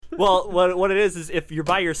Well, what it is if you're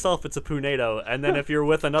by yourself, it's a poonado, and then if you're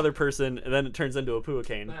with another person, then it turns into a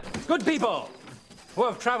poo-a-cane. Good people who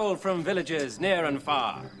have traveled from villages near and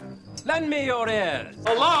far, lend me your ears.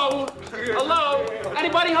 Hello? Hello?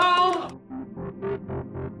 Anybody home?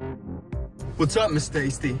 What's up, Miss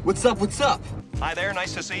Tasty? What's up? What's up? Hi there,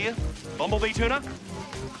 nice to see you. Bumblebee Tuna?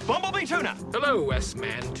 Bumblebee Tuna! Hello, West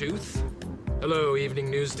Mantooth. Hello,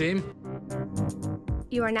 evening news team.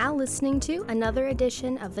 You are now listening to another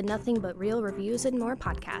edition of the Nothing But Real Reviews and More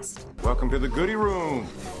podcast. Welcome to the goodie room.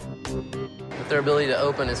 But their ability to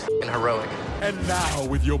open is f***ing heroic. And now,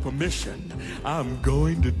 with your permission, I'm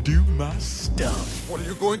going to do my stuff. What are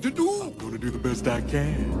you going to do? I'm going to do the best I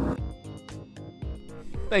can.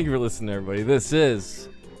 Thank you for listening, everybody. This is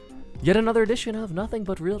yet another edition of Nothing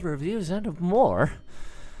But Real Reviews and More.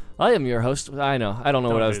 I am your host. I know. I don't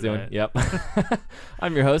know what I was doing. Yep.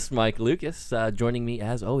 I'm your host, Mike Lucas. Joining me,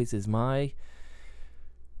 as always, is my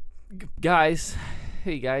guys.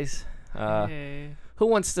 Hey, guys. Hey. Who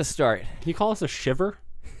wants to start? Can you call us a shiver?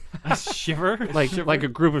 A shiver? Like a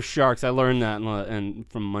group of sharks. I learned that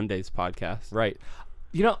from Monday's podcast. Right.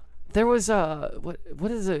 You know, there was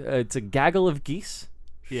what is it? It's a gaggle of geese.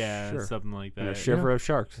 Yeah, Sure. something like that. And a shiver of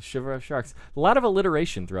sharks. A shiver of sharks. A lot of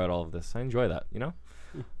alliteration throughout all of this. I enjoy that. You know.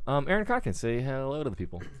 Aaron Cochran, say hello to the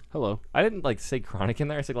people. Hello. I didn't say chronic in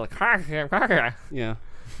there. I said Yeah.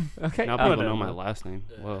 Okay. Now people know my last name.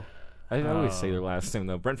 Whoa. I always say their last name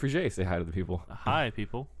though. Brent Frugier, say hi to the people. Hi,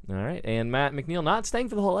 people. All right, and Matt McNeil not staying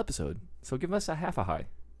for the whole episode, so give us a half a hi.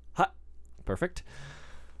 Hi. Perfect.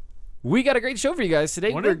 We got a great show for you guys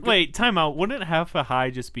today. Wait, time out. Wouldn't half a hi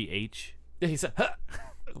just be H? Yeah, he said. Huh.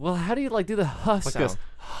 Well, how do you do the huh Like sound? this.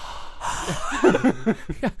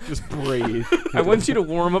 Just breathe. I want you to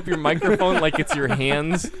warm up your microphone like it's your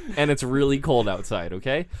hands and it's really cold outside.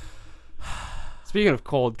 Okay. Speaking of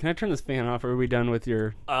cold, can I turn this fan off? Or are we done with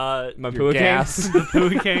your My your poo gas? The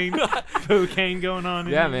poo-cane going on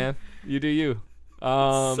in Yeah, here. man. You do you.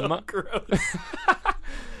 So gross.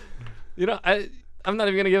 You know, I'm not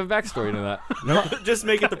even gonna give a backstory to that. No, just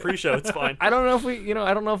make it the pre-show. It's fine. I don't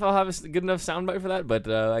know if I'll have a good enough soundbite for that, but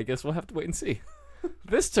I guess we'll have to wait and see.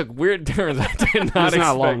 This took weird turns. I did not expect. It's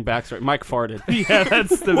not a long backstory. Mike farted. Yeah,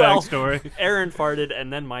 that's the backstory. Aaron farted,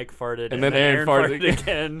 and then Mike farted, and then Aaron farted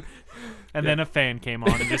again. And then a fan came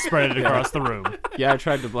on and just spread it across the room. Yeah, I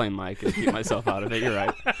tried to blame Mike and keep myself out of it. You're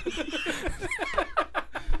right.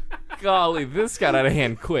 Golly, this got out of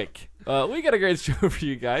hand quick. We got a great show for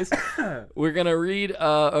you guys. We're going to read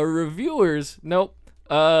a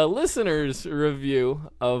listener's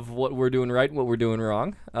review of what we're doing right and what we're doing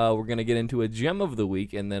wrong. We're going to get into a gem of the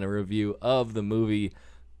week and then a review of the movie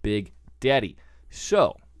Big Daddy.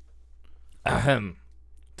 So,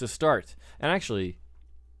 to start, and actually,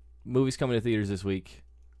 movies coming to theaters this week,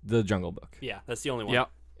 The Jungle Book. Yeah, that's the only one. Yep.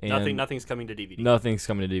 And Nothing's coming to DVD. Nothing's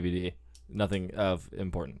coming to DVD. Nothing of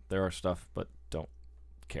important. There are stuff, but don't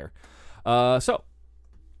care. So,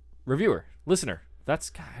 reviewer, listener. I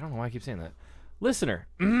don't know why I keep saying that. Listener,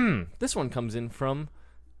 this one comes in from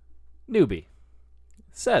Newbie.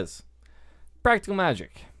 Says, Practical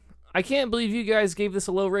Magic. I can't believe you guys gave this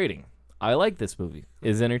a low rating. I like this movie. It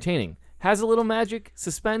is entertaining. Has a little magic,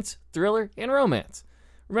 suspense, thriller, and romance.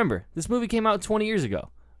 Remember, this movie came out 20 years ago.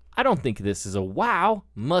 I don't think this is a wow,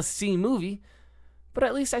 must-see movie, but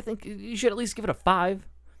at least I think you should at least give it a 5.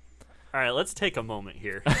 All right, let's take a moment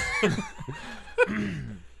here.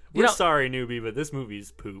 We're sorry, Newbie, but this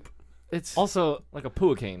movie's poop. It's Also, like a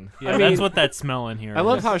poo-a-cane. Yeah, that's what that smell in here I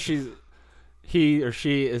love is. how he or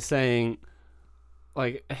she is saying,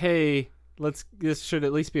 like, hey, this should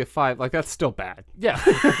at least be a 5. Like, that's still bad. Yeah.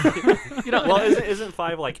 Well, isn't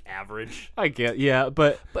 5 like average? I get, yeah,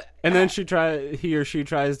 but and then he or she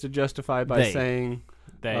tries to justify by saying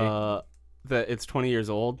that it's 20 years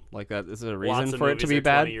old. Like, that is a reason for it to be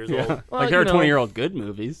bad. 20 years old. Well, like, there are 20-year-old good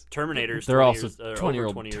movies. Terminator's They're 20 also years,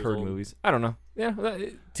 20-year-old 20 years turd old. movies. I don't know. Yeah,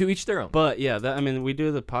 to each their own. But, yeah, we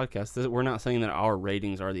do the podcast. We're not saying that our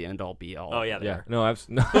ratings are the end-all, be-all. Oh, yeah, they are. No,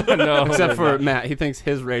 no. Except for Matt. He thinks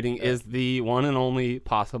his rating is the one and only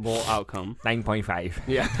possible outcome. 9.5.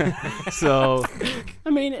 Yeah. So, I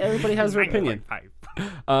mean, everybody has their opinion.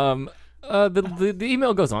 The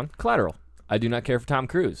email goes on. Collateral. I do not care for Tom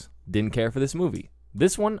Cruise. Didn't care for this movie.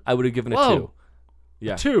 This one, I would have given a 2.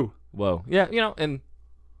 Yeah. 2. Whoa. Yeah, and I'm going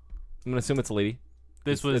to assume it's a lady.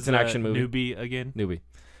 It's an action movie. Newbie again? Newbie.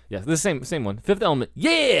 Yeah, the same one. Fifth Element.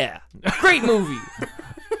 Yeah! Great movie!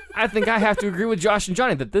 I think I have to agree with Josh and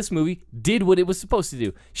Johnny that this movie did what it was supposed to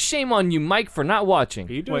do. Shame on you, Mike, for not watching.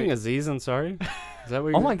 Are you doing Aziz Ansari? Is that what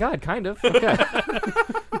you're... Oh my God, kind of. Okay.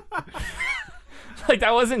 Like,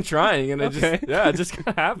 I wasn't trying, and it just kind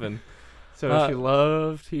of happened.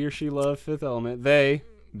 So he or she loved Fifth Element. They.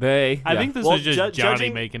 I think this was just Johnny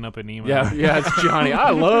making up an email. Yeah, it's Johnny.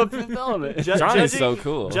 I love Fifth Element. Johnny's so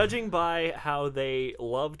cool. Judging by how they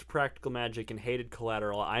loved Practical Magic and hated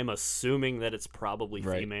Collateral, I'm assuming that it's probably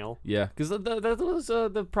female. Yeah, because that was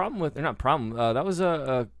the problem with, or not problem. That was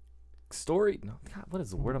a story. No, God, what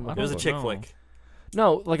is the word I'm looking for? It was a chick flick.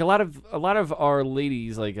 No, like a lot of our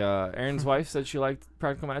ladies, like Aaron's wife said she liked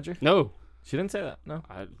Practical Magic. No, she didn't say that. No.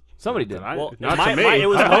 Somebody did. Well, not to me. I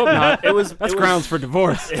hope not. That's grounds for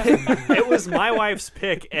divorce. It was my wife's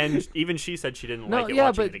pick, and even she said she didn't like it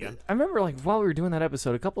watching it again. I remember, like, while we were doing that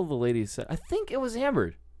episode, a couple of the ladies said, I think it was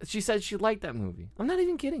Amber. She said she liked that movie. I'm not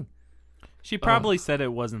even kidding. She probably said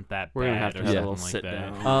it wasn't that bad. We're going to have to or have a something little sit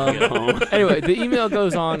like down. Anyway, the email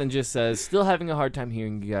goes on and just says, still having a hard time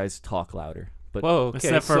hearing you guys talk louder. But whoa, okay,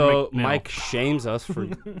 except for so McNeil. Mike shames us for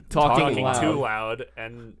talking loud. too loud,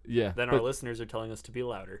 and then our listeners are telling us to be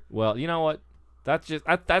louder. Well, you know what? That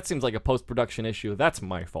seems like a post-production issue. That's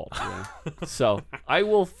my fault. So I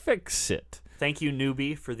will fix it. Thank you,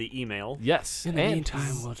 newbie, for the email. Yes. In the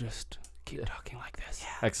meantime, we'll just keep talking like this.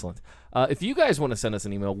 Yeah. Excellent. If you guys want to send us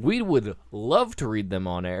an email, we would love to read them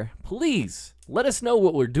on air. Please let us know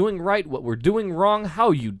what we're doing right, what we're doing wrong,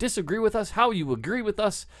 how you disagree with us, how you agree with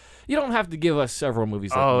us. You don't have to give us several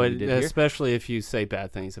movies like we did here. Especially if you say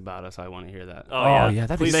bad things about us. I want to hear that. Oh yeah,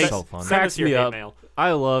 that'd be so fun. Send us your hate mail.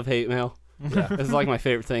 I love hate mail. Yeah, it's like my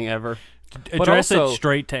favorite thing ever. Address it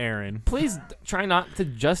straight to Aaron. Please try not to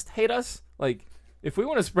just hate us. Like, if we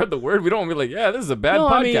want to spread the word, we don't want to be like, yeah, this is a bad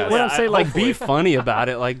podcast. I mean, when I say, like, be funny about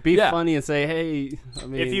it. Like, be funny and say, hey, I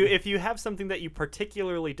mean... If you have something that you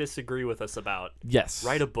particularly disagree with us about,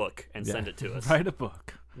 write a book and send it to us. Write a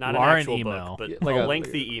book. Not an actual email. Book, but like a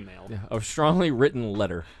lengthy email. Yeah, a strongly written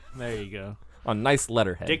letter. There you go. A nice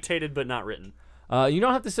letterhead. Dictated but not written. You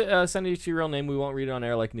don't have to send it to your real name. We won't read it on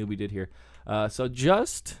air like Newbie did here. So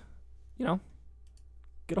just, get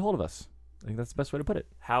a hold of us. I think that's the best way to put it.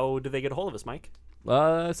 How do they get a hold of us, Mike?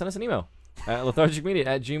 Send us an email at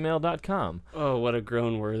lethargicmedia@gmail.com. Oh, what a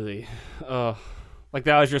groan-worthy. Oh, like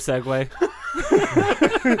that was your segue?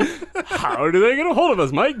 How do they get a hold of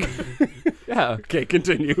us, Mike? Yeah. Okay,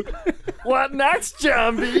 continue. What next,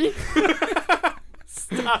 Jambi?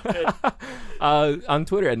 Stop it. On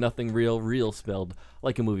Twitter at Nothing Real spelled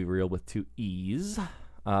like a movie reel with 2 E's.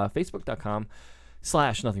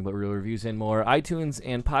 Facebook.com/Nothing But Real Reviews and more. iTunes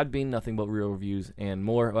and Podbean, Nothing But Real Reviews and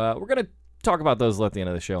more. We're going to talk about those at the end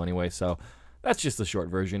of the show anyway, so that's just the short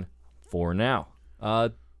version for now.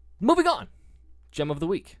 Moving on. Gem of the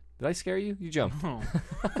Week. Did I scare you? You jumped. Oh.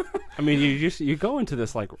 I mean, you go into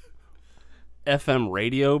this, like, FM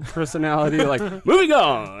radio personality, like, moving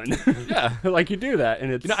on. Yeah. Like, you do that,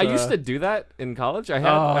 and it's... I used to do that in college. I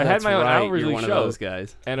had my own hourly You're one show. of those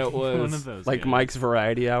guys. And it was... one of those like guys. Mike's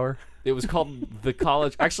Variety Hour. It was called the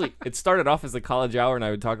college... Actually, it started off as the college hour, and I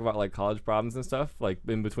would talk about, like, college problems and stuff, like,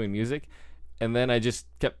 in between music. And then I just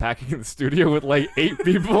kept packing in the studio with, like, 8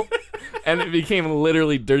 people. And it became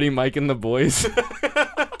literally Dirty Mike and the Boys.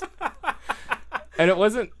 And it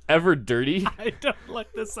wasn't ever dirty. I don't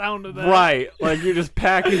like the sound of that. Right. Like, you're just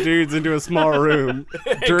packing dudes into a small room.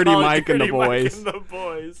 Dirty Mike and the Boys.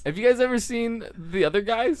 Have you guys ever seen The Other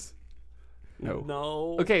Guys?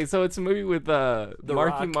 No. Okay, so it's a movie with Marky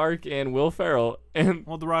Rock. Mark and Will Ferrell. And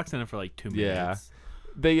Well, The Rock's in it for like 2 minutes.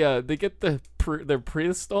 they get their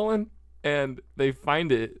Prius stolen, and they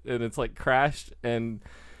find it, and it's like crashed, and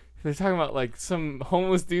they're talking about like some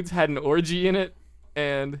homeless dudes had an orgy in it,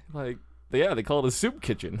 and like they call it a soup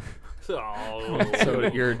kitchen. Oh. So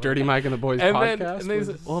your Dirty Mike and the Boys and podcast?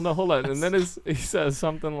 Then, well, no, hold on. And then he says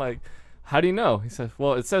something like, "How do you know?" He says,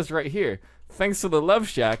 "Well, it says right here, thanks to the Love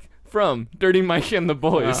Shack from Dirty Mike and the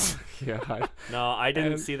Boys." Yeah. No, I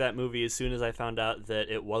didn't see that movie as soon as I found out that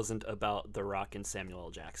it wasn't about The Rock and Samuel L.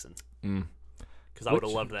 Jackson. Because I would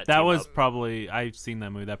have loved that. That team was up. probably... I've seen that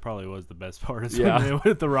movie. That probably was the best part of Yeah.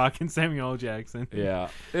 with The Rock and Samuel L. Jackson. Yeah,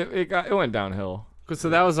 it went downhill. So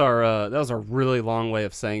that was our really long way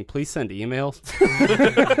of saying, please send emails.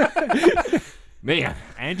 Man.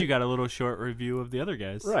 And you got a little short review of The Other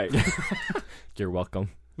Guys. Right. You're welcome.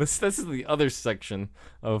 This is the other section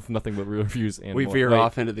of Nothing But Real Reviews and We more. veer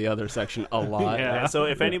off into the other section a lot. Yeah. So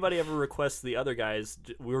if anybody ever requests The Other Guys,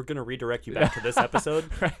 we're going to redirect you back to this episode.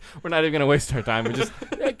 Right. We're not even going to waste our time. We're just,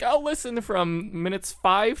 go listen from minutes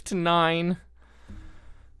 5 to 9.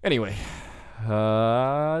 Anyway,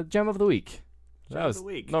 Gem of the Week. That was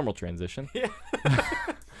normal transition. Yeah.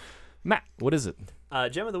 Matt, what is it?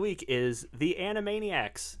 Gem of the Week is The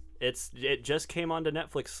Animaniacs. It just came onto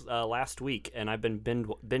Netflix last week, and I've been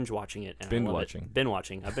binge watching it. Binge watching. Been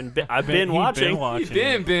watching. I've been watching.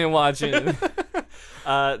 Been watching.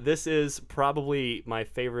 This is probably my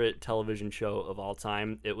favorite television show of all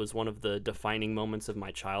time. It was one of the defining moments of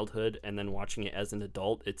my childhood, and then watching it as an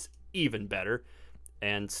adult, it's even better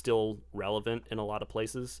and still relevant in a lot of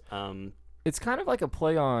places. It's kind of like a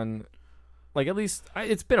play on. Like, at least,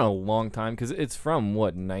 it's been a long time, because it's from,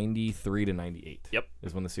 93 to 98? Yep.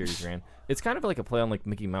 Is when the series ran. It's kind of like a play on, like,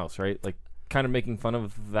 Mickey Mouse, right? Like, kind of making fun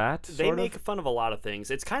of that, They make fun of a lot of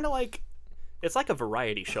things. It's kind of like, it's like a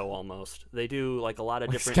variety show, almost. They do, like, a lot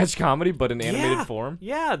of different... sketch comedy, but in animated form?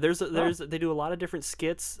 Yeah, they do a lot of different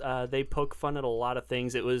skits. They poke fun at a lot of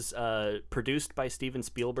things. It was produced by Steven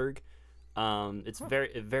Spielberg. It's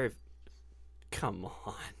very... Come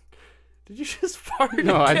on. Did you just fart?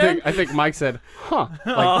 No, again? I think Mike said, "Huh,"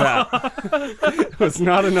 like that. It was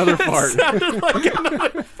not another fart. It sounded like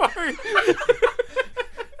another fart.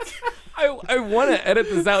 I want to edit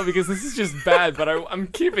this out because this is just bad, but I'm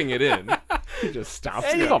keeping it in. He just stopped.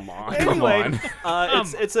 Come on.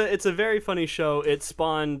 It's a very funny show. It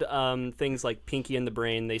spawned things like Pinky and the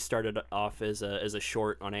Brain. They started off as a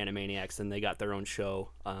short on Animaniacs, and they got their own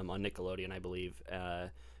show on Nickelodeon, I believe.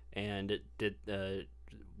 And it did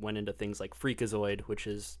went into things like Freakazoid, which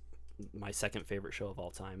is my second favorite show of all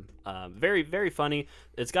time. Very, very funny.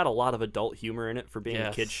 It's got a lot of adult humor in it for being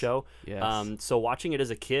a kid's show. Yes. So watching it as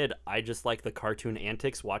a kid, I just like the cartoon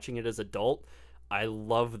antics. Watching it as adult, I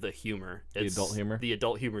love the humor. The adult humor? The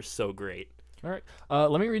adult humor is so great. All right.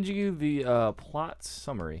 Let me read you the plot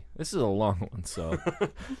summary. This is a long one, so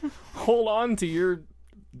hold on to your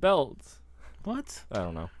belts. What? I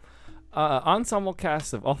don't know. Ensemble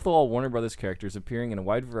cast of all Warner Brothers characters appearing in a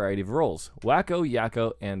wide variety of roles. Wacko,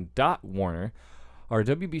 Yakko, and Dot Warner are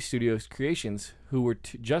WB Studios creations who were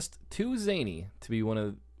just too zany to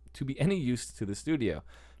be any use to the studio.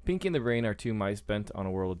 Pinky and the Brain are two mice bent on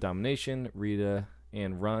a world of domination. Rita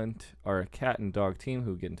and Runt are a cat and dog team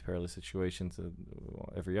who get into perilous situations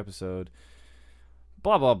every episode.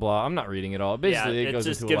 Blah, blah, blah. I'm not reading it all. Basically, it goes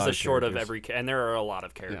just into gives a lot a short of characters. every... And there are a lot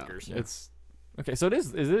of characters. Yeah. It's... Okay, so it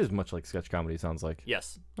is much like sketch comedy, sounds like.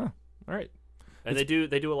 Yes. Oh, all right. And they do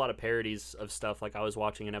a lot of parodies of stuff. Like I was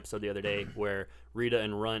watching an episode the other day where Rita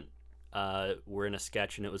and Runt were in a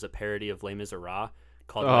sketch, and it was a parody of Les Miserables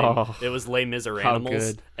called it was Les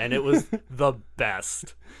Miseranimals, and it was the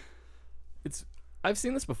best. I've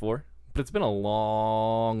seen this before, but it's been a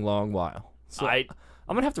long, long while. So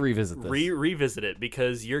I'm gonna have to revisit this. Revisit it,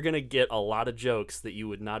 because you're gonna get a lot of jokes that you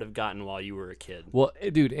would not have gotten while you were a kid. Well,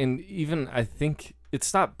 dude, and even I think it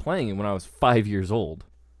stopped playing when I was 5 years old.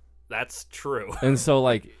 That's true. And so,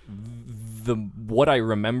 like, what I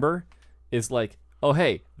remember is like, oh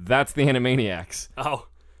hey, that's the Animaniacs. Oh,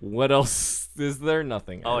 what else is there?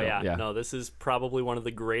 Nothing. Oh yeah, no, this is probably one of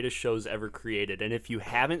the greatest shows ever created. And if you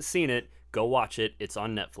haven't seen it, go watch it. It's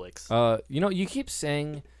on Netflix. You keep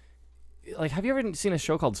saying. Like, have you ever seen a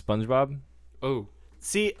show called SpongeBob? Oh.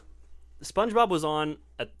 See, SpongeBob was on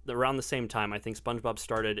at around the same time. I think SpongeBob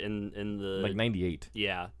started in the... Like 98.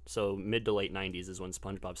 Yeah, so mid to late 90s is when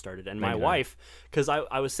SpongeBob started. And 99. my wife, because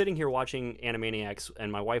I was sitting here watching Animaniacs,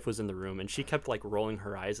 and my wife was in the room, and she kept, like, rolling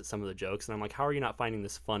her eyes at some of the jokes. And I'm like, how are you not finding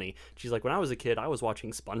this funny? She's like, when I was a kid, I was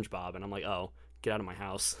watching SpongeBob. And I'm like, oh, get out of my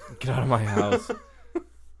house. Get out of my house.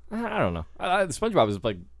 I don't know. SpongeBob is,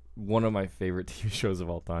 like, one of my favorite TV shows of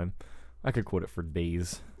all time. I could quote it for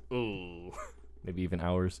days. Ooh. Maybe even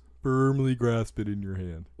hours. Firmly grasp it in your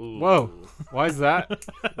hand. Ooh. Whoa. Why is that?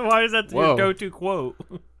 Why is that your go-to quote?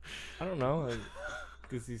 I don't know.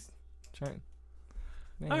 Because he's trying.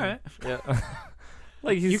 Man. All right. Yeah.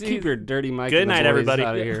 Like you keep your dirty mic. Good night, everybody.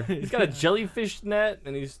 Out of here. He's got a jellyfish net,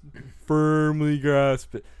 and he's firmly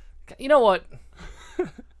grasp it. You know what?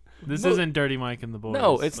 This isn't Dirty Mike and the Boys.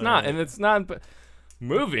 No, it's not. And it's not. But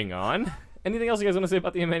moving on. Anything else you guys want to say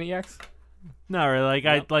about the Animaniacs? No, really.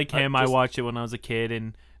 Like him. I just watched it when I was a kid,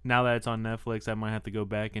 and now that it's on Netflix, I might have to go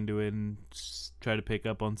back into it and try to pick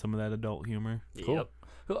up on some of that adult humor. Cool.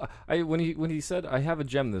 When he said I have a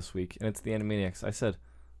gem this week and it's the Animaniacs, I said,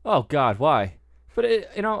 "Oh God, why?" But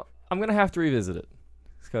I'm gonna have to revisit it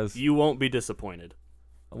because you won't be disappointed.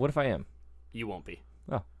 What if I am? You won't be.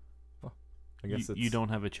 Oh, well, I guess you don't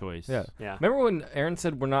have a choice. Yeah. Yeah. Remember when Aaron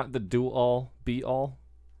said we're not the do all be all?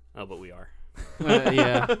 Oh, but we are.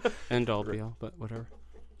 Yeah, end all be all, but whatever.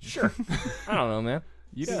 Sure. I don't know, man.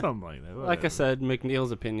 Something like that. Like I said,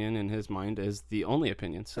 McNeil's opinion in his mind is the only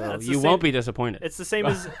opinion, so it's you won't be disappointed. It's the same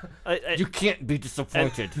as you can't be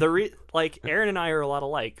disappointed. Like Aaron and I are a lot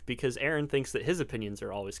alike because Aaron thinks that his opinions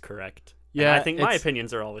are always correct, Yeah, and I think my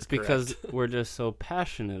opinions are always correct. Because we're just so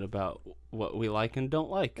passionate about what we like and don't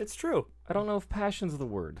like. It's true. I don't know if passion's the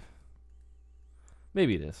word.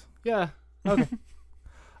 Maybe it is. Yeah. Okay.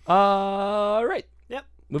 Right. Yep.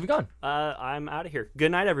 Moving on. I'm out of here.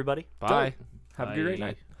 Good night, everybody. Bye. Have a great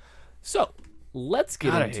night. So, let's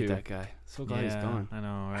get God, into... I hate that guy. So glad he's gone. I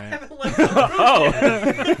know,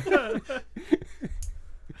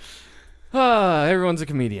 right? Everyone's a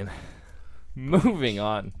comedian. Moving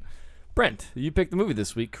on. Brent, you picked the movie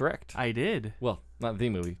this week, correct? I did. Well, not the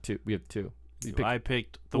movie. We have two. I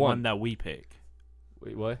picked the one that we pick.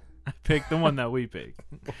 Wait, what? I picked the one that we pick.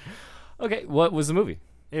 Okay, what was the movie?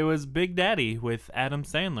 It was Big Daddy with Adam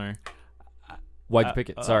Sandler. Why'd you pick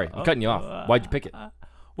it? Sorry, I'm cutting you off. Why'd you pick it?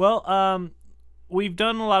 Well, we've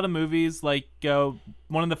done a lot of movies. Like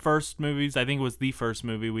one of the first movies, I think it was the first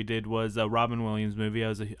movie we did, was a Robin Williams movie.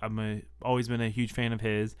 I'm always been a huge fan of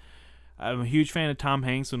his. I'm a huge fan of Tom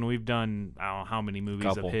Hanks, and we've done I don't know how many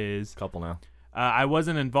movies of his. Couple now. I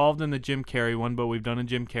wasn't involved in the Jim Carrey one, but we've done a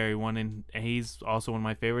Jim Carrey one, and he's also one of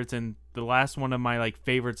my favorites. And the last one of my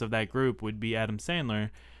favorites of that group would be Adam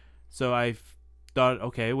Sandler. So I thought,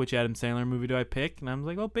 okay, which Adam Sandler movie do I pick? And I was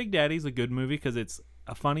like, well, Big Daddy's a good movie because it's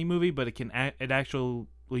a funny movie, but it actually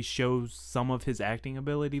shows some of his acting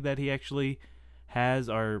ability that he actually has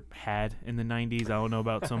or had in the 90s. I don't know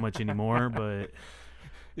about so much anymore, but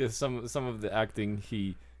yeah, some of the acting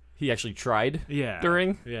he actually tried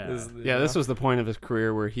during. This was the point of his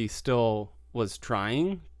career where he still was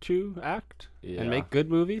trying to act and make good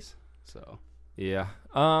movies. So yeah.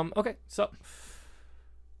 Okay, so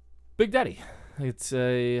Big Daddy. It's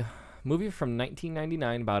a movie from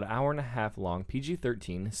 1999, about an hour and a half long,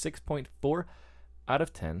 PG-13, 6.4 out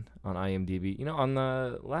of 10 on IMDb. You know, on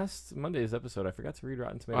the last Monday's episode, I forgot to read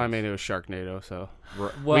Rotten Tomatoes. I mean, it was Sharknado, so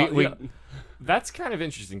well, that's kind of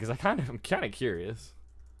interesting because I'm kind of curious.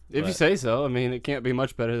 If you say so. I mean, it can't be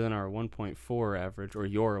much better than our 1.4 average or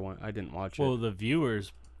your one. I didn't watch it. Well, the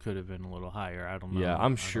viewers could have been a little higher. I don't know. Yeah,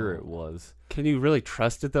 I'm sure it was. Can you really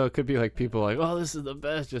trust it, though? It could be like people like, oh, this is the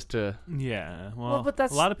best just to... Yeah, well but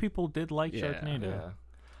that's... a lot of people did like Sharknado.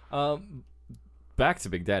 Yeah. Back to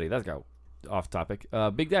Big Daddy. That got off topic.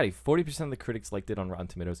 Big Daddy, 40% of the critics liked it on Rotten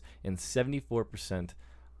Tomatoes, and 74%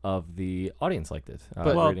 of the audience liked it.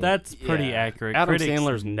 That's pretty accurate. Adam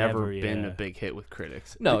Sandler's never been a big hit with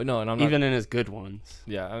critics. No, and I'm not... Even in his good ones.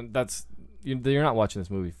 Yeah, that's... You're not watching this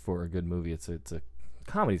movie for a good movie. It's a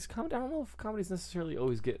comedies. I don't know if comedies necessarily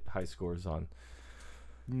always get high scores on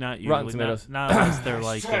not usually, Rotten Tomatoes. Not unless they're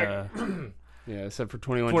like... yeah, except for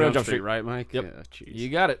 21 Jump Street, right, Mike? Yep. Yeah, geez. You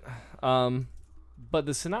got it. But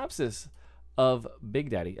the synopsis of Big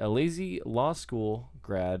Daddy: a lazy law school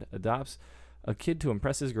grad adopts a kid to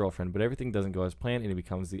impress his girlfriend, but everything doesn't go as planned, and he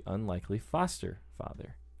becomes the unlikely foster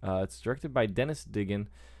father. It's directed by Dennis Diggin,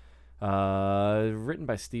 written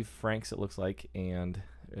by Steve Franks, it looks like, and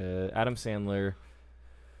Adam Sandler,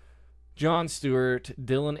 Jon Stewart,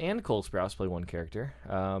 Dylan, and Cole Sprouse play one character.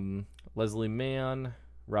 Leslie Mann,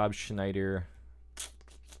 Rob Schneider.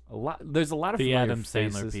 There's a lot of the Adam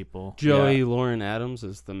faces. Sandler people. Joey Lauren Adams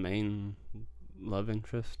is the main love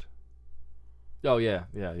interest. Oh yeah,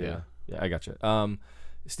 I gotcha.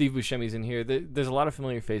 Steve Buscemi's in here. There's a lot of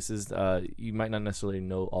familiar faces. You might not necessarily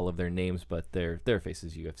know all of their names, but they're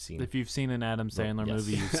faces you have seen. If you've seen an Adam Sandler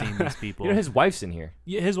movie, you've seen these people. You know, his wife's in here.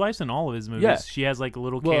 Yeah, his wife's in all of his movies. Yeah. She has like a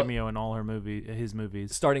little cameo in all his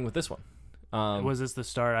movies. Starting with this one. Was this the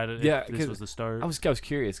start? This was the start. I was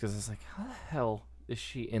curious because I was like, how the hell is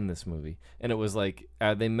she in this movie? And it was like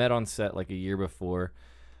they met on set like a year before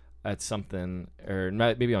at something, or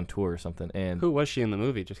maybe on tour or something. And who was she in the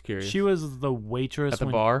movie? Just curious. She was the waitress at the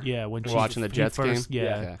bar. Yeah, when she watching the Jets game.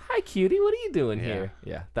 Yeah. Hi, cutie. What are you doing here?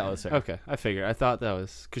 Yeah, that was her. Okay, I figured. I thought that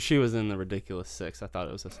was because she was in the Ridiculous Six. I thought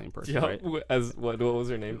it was the same person. Right? As what was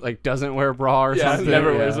her name? Like doesn't wear a bra or something.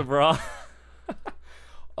 Never wears a bra.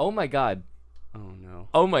 Oh my god. Oh no.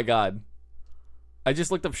 Oh my god. I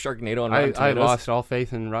just looked up Sharknado on Rotten Tomatoes. I lost all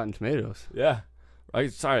faith in Rotten Tomatoes. Yeah.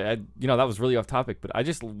 Sorry, that was really off topic, but I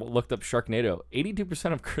just looked up Sharknado.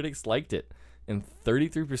 82% of critics liked it, and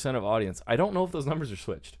 33% of audience. I don't know if those numbers are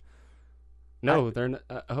switched. No, they're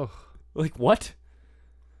not. Like what?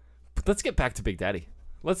 But let's get back to Big Daddy.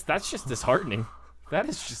 That's just disheartening. That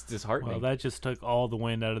is just disheartening. Well, that just took all the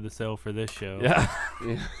wind out of the sail for this show. Yeah.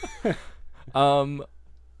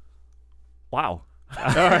 Wow.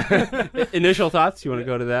 All right. Initial thoughts? You want to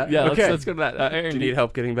go to that? Yeah, okay. let's go to that. Aaron, do you need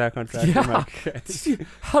help getting back on track? Yeah.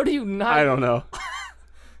 How do you not? I don't know.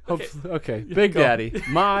 Okay. Big Daddy.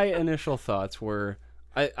 My initial thoughts were,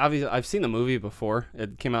 obviously I've seen the movie before.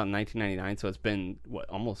 It came out in 1999, so it's been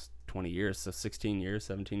almost 20 years, so 16 years,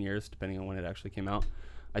 17 years, depending on when it actually came out.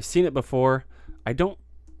 I've seen it before.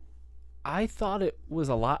 I thought it was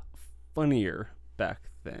a lot funnier back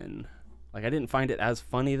then. Like, I didn't find it as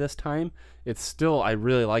funny this time. It's still, I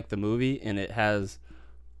really like the movie, and it has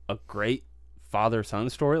a great father-son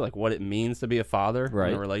story, like what it means to be a father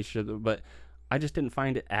in a relationship. But I just didn't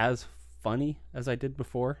find it as funny as I did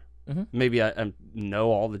before. Mm-hmm. Maybe I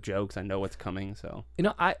know all the jokes. I know what's coming. So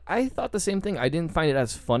I thought the same thing. I didn't find it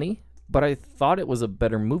as funny, but I thought it was a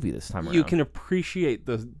better movie this time around. You can appreciate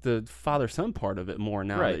the father-son part of it more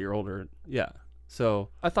now that you're older. Yeah. So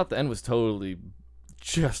I thought the end was totally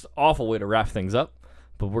just awful way to wrap things up,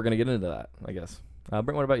 but we're gonna get into that, I guess.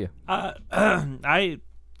 Brent, what about you? I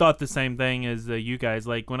thought the same thing as you guys.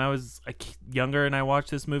 Like, when I was younger and I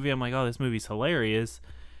watched this movie, I'm like, oh, this movie's hilarious.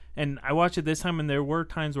 And I watched it this time, and there were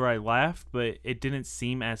times where I laughed, but it didn't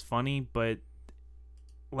seem as funny. But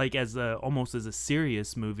like, almost as a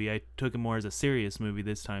serious movie, I took it more as a serious movie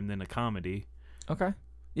this time than a comedy. Okay,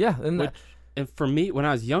 yeah. And for me, when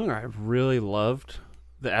I was younger, I really loved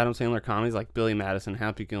the Adam Sandler comedies, like Billy Madison,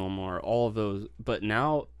 Happy Gilmore, all of those. But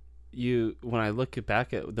now, when I look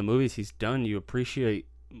back at the movies he's done, you appreciate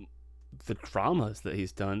the dramas that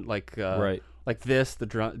he's done, like this, the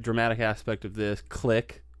dramatic aspect of this.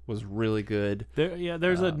 Click was really good.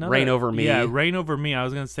 There's another Reign Over Me. Yeah, Reign Over Me. I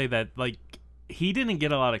was gonna say that, like, he didn't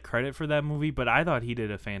get a lot of credit for that movie, but I thought he did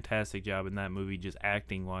a fantastic job in that movie, just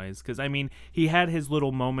acting wise. Because I mean, he had his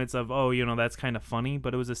little moments of, oh, that's kind of funny,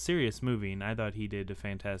 but it was a serious movie, and I thought he did a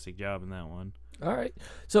fantastic job in that one. All right,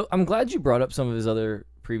 so I'm glad you brought up some of his other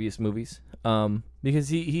previous movies, because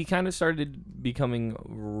he kind of started becoming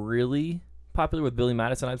really popular with Billy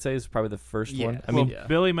Madison. I'd say is probably the first one. I mean,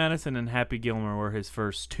 Billy Madison and Happy Gilmore were his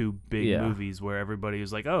first two big movies where everybody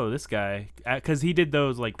was like, "Oh, this guy," because he did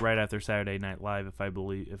those like right after Saturday Night Live, if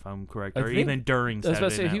I'm correct, or even during Saturday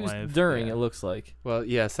Night Live. He was during. It looks like. Well,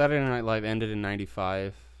 yeah, Saturday Night Live ended in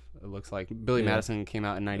 '95. It looks like Billy Madison came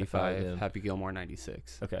out in '95. Happy Gilmore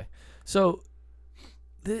 '96. Okay, so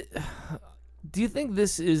do you think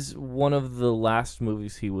this is one of the last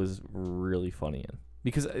movies he was really funny in?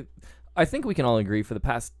 Because I think we can all agree for the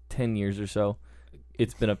past 10 years or so,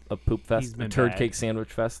 it's been a poop fest, a turd cake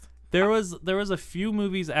sandwich fest. There was a few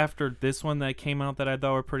movies after this one that came out that I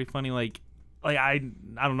thought were pretty funny. Like I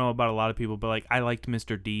don't know about a lot of people, but like I liked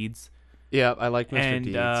Mr. Deeds. Yeah, I liked Mr.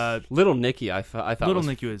 Deeds. Little Nicky, I thought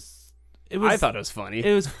Nicky was. I thought it was funny.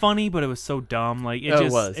 It was funny, but it was so dumb. Like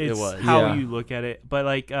it was how you look at it. But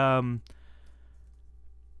like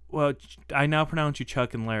well, I now pronounce you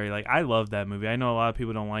Chuck and Larry. Like, I love that movie. I know a lot of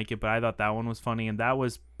people don't like it, but I thought that one was funny, and that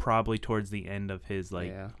was probably towards the end of his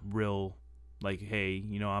real, like, hey,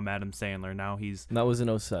 I'm Adam Sandler. Now that was in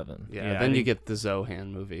 2007. Yeah. Then you get the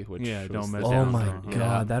Zohan movie, which don't mess. Oh my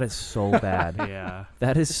god, that is so bad. Yeah,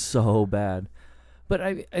 that is so bad. But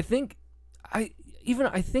I think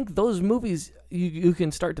those movies you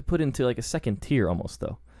can start to put into like a second tier almost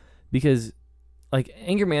though, because. Like,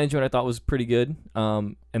 Anger Management I thought was pretty good.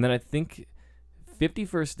 And then I think 50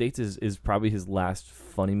 First Dates is probably his last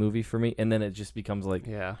funny movie for me. And then it just becomes like,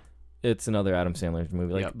 it's another Adam Sandler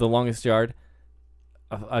movie. Like, The Longest Yard,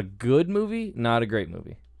 a good movie, not a great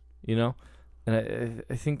movie, And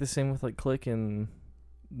I think the same with, like, Click and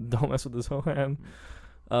Don't Mess With This Zohan.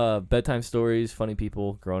 Bedtime Stories, Funny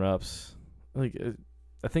People, Grown Ups. Like,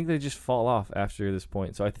 I think they just fall off after this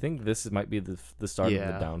point. So I think this might be the start of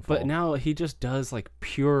the downfall. But now he just does like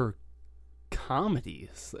pure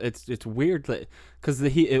comedies. It's weird that because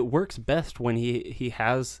it works best when he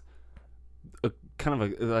has a kind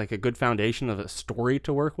of a good foundation of a story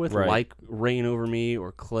to work with, like Reign Over Me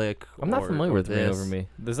or Click. I'm not familiar with Reign Over Me.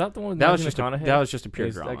 Is that the one with that was just a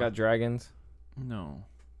pure drama. That got dragons. No.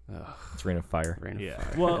 It's Reign of Fire.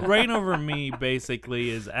 Fire. Well, Reign Over Me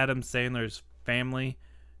basically is Adam Sandler's family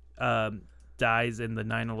dies in the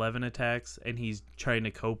 9/11 attacks, and he's trying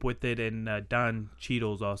to cope with it. And Don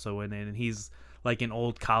Cheadle's also in it, and he's like an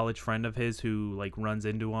old college friend of his who like runs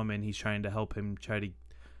into him, and he's trying to help him try to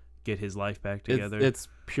get his life back together. It's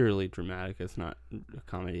purely dramatic. It's not a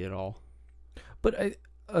comedy at all. But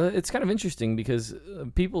it's kind of interesting because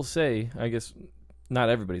people say, I guess not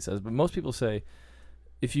everybody says, but most people say,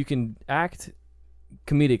 if you can act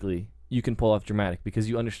comedically, you can pull off dramatic because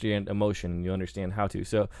you understand emotion and you understand how to.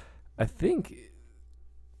 So I think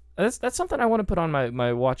that's something I want to put on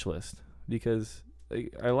my watch list because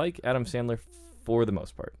I like Adam Sandler for the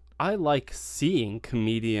most part. I like seeing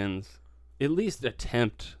comedians at least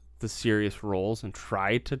attempt the serious roles and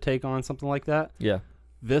try to take on something like that. Yeah.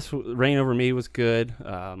 This Reign Over Me was good.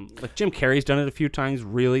 Like Jim Carrey's done it a few times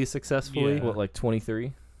really successfully. What, like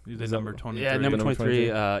 23? The number 23. Yeah, number 23,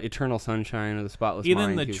 Eternal Sunshine of the Spotless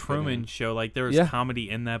Even Mind. the Truman Show, like there was comedy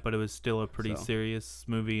in that, but it was still a pretty serious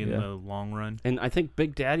movie in the long run. And I think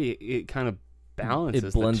Big Daddy, it kind of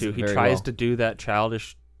balances blends the two. He very tries well. to do that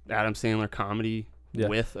childish Adam Sandler comedy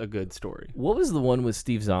with a good story. What was the one with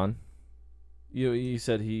Steve Zahn? You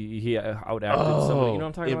said he outacted somebody. You know what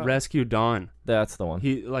I'm talking about? Rescue Dawn. That's the one.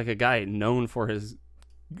 He like a guy known for his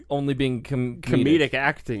only being comedic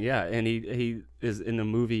acting. Yeah, and he is in a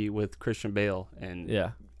movie with Christian Bale and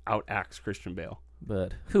outacts Christian Bale.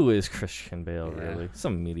 But who is Christian Bale really?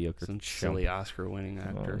 Some mediocre, silly Oscar-winning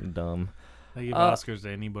actor. Oh, dumb. They give Oscars to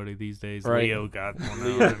anybody these days. Right. Leo got one.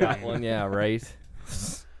 Leo got one. Yeah, right.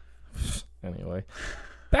 Anyway,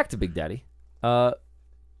 back to Big Daddy.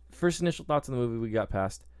 First initial thoughts on the movie we got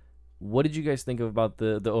past. What did you guys think about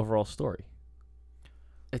the overall story?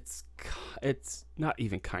 It's not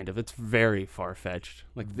even kind of. It's very far-fetched.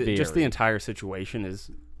 Like just the Very. entire situation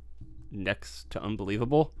is next to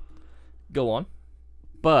unbelievable. Go on.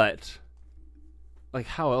 But like,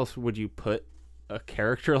 how else would you put a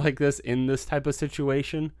character like this in this type of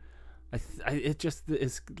situation? It just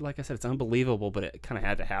is, like I said, it's unbelievable, but it kind of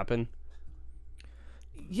had to happen.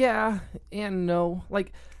 Yeah and no.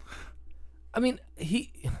 Like, I mean,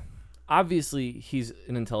 he's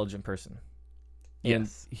an intelligent person. And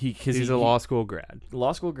Yes, he's a law school grad.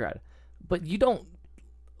 But you don't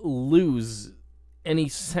lose any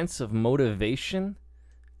sense of motivation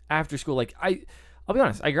after school. Like, I'll be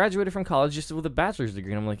honest, I graduated from college just with a bachelor's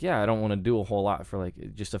degree, and I'm like, yeah, I don't want to do a whole lot for like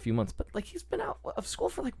just a few months. But like, he's been out of school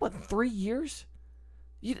for like what, 3 years?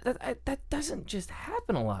 That doesn't just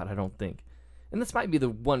happen a lot, I don't think. And this might be the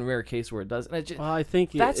one rare case where it does. And I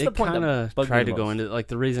think that's the point kind that of tried to most. go into, like,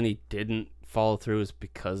 the reason he didn't follow through is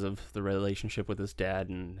because of the relationship with his dad,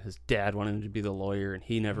 and his dad wanted him to be the lawyer, and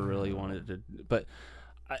he never really wanted to. But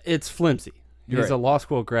it's flimsy. He's a law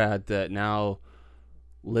school grad that now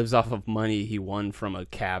lives off of money he won from a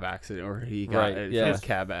cab accident, or he got from a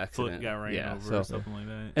cab accident. Foot got ran over or something like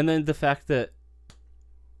that. And then the fact that,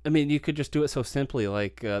 I mean, you could just do it so simply.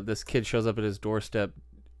 Like, this kid shows up at his doorstep.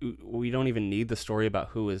 We don't even need the story about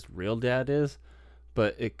who his real dad is,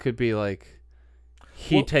 but it could be like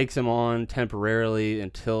he takes him on temporarily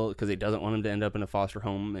because he doesn't want him to end up in a foster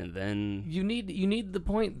home, and then you need the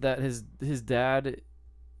point that his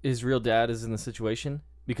real dad is in the situation,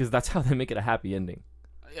 because that's how they make it a happy ending.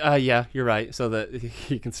 Yeah, you're right. So that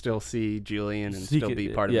he can still see Julian and still be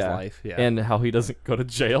part of his life. Yeah, and how he doesn't go to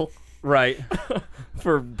jail, right,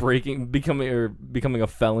 for becoming a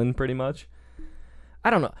felon, pretty much. I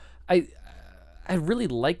don't know. I really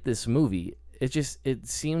like this movie. It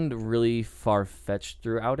seemed really far-fetched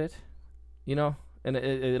throughout it, you know, and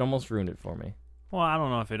it almost ruined it for me. Well, I don't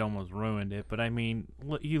know if it almost ruined it, but I mean,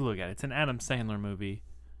 you look at it. It's an Adam Sandler movie.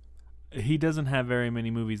 He doesn't have very many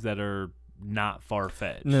movies that are not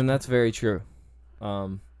far-fetched. And that's very true. I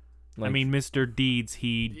mean, Mr. Deeds,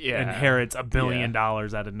 he inherits $1 billion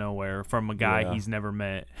out of nowhere from a guy he's never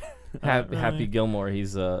met. Happy Gilmore,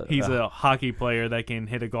 he's a hockey player that can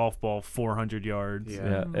hit a golf ball 400 yards.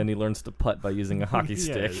 Yeah, and he learns to putt by using a hockey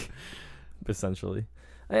stick, essentially.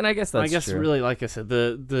 And I guess that's true. Really, like I said,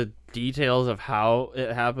 the details of how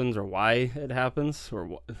it happens or why it happens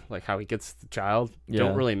or like how he gets the child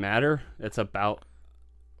don't really matter. It's about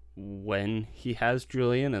when he has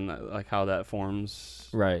Julian and like how that forms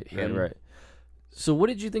right. So what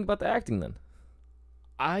did you think about the acting then?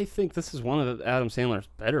 I think this is one of Adam Sandler's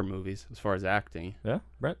better movies as far as acting. Yeah,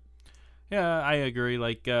 Brett? Yeah, I agree.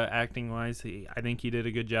 Like, acting-wise, I think he did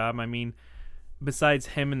a good job. I mean, besides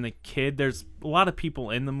him and the kid, there's a lot of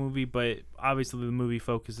people in the movie, but obviously the movie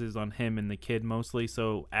focuses on him and the kid mostly.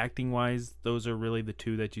 So acting-wise, those are really the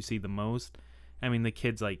two that you see the most. I mean, the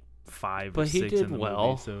kid's like 5 or 6 in the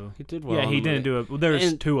movie. So he did well. Yeah, he didn't do it. Well,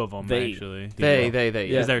 there's 2 of them, actually. They.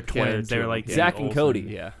 Because they're twins. They're like Zach and Cody.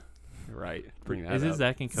 Yeah. Right. Bring that Is up. it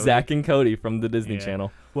Zach and Cody? Zach and Cody from the Disney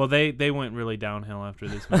Channel. Well, they went really downhill after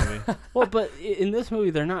this movie. Well, but in this movie,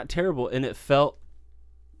 they're not terrible, and it felt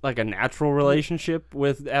like a natural relationship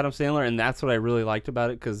with Adam Sandler, and that's what I really liked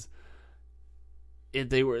about it, because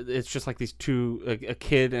it's just like these two, a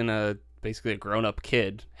kid and basically a grown-up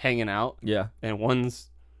kid hanging out. Yeah. And one's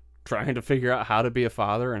trying to figure out how to be a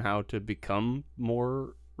father and how to become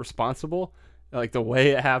more responsible. Like, the way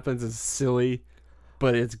it happens is silly,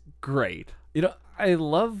 but it's great. You know, I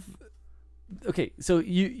love... Okay, so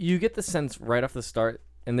you get the sense right off the start,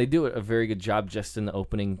 and they do a very good job just in the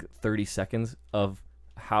opening 30 seconds of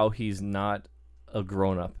how he's not a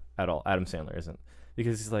grown-up at all. Adam Sandler isn't.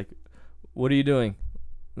 Because he's like, what are you doing?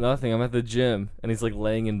 Nothing, I'm at the gym. And he's like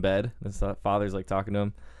laying in bed, and his father's like talking to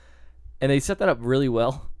him. And they set that up really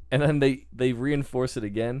well, And then they reinforce it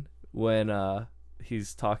again when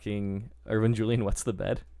he's talking, or when Julian wets the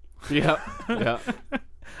bed. Yeah.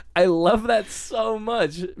 I love that so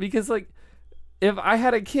much because, like, if I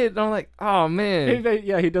had a kid, I'm like, oh man,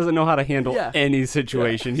 he doesn't know how to handle any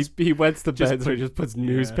situation. He wets the bed, so he just puts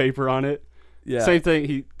newspaper on it. Yeah. Same thing.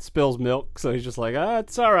 He spills milk, so he's just like,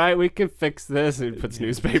 it's all right. We can fix this. And he puts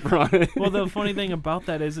newspaper on it. Well, the funny thing about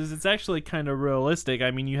that is it's actually kind of realistic.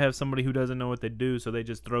 I mean, you have somebody who doesn't know what they do, so they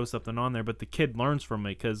just throw something on there. But the kid learns from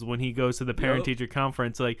it because when he goes to the parent-teacher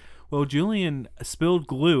conference, like, well, Julian spilled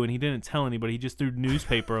glue and he didn't tell anybody. He just threw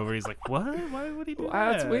newspaper over. He's like, what? Why would he do that?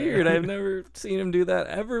 That's weird. I've never seen him do that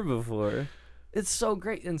ever before. It's so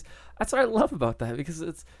great, and that's what I love about that because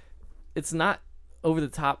it's not over the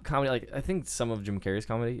top comedy. Like, I think some of Jim Carrey's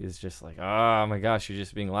comedy is just like, oh my gosh, you're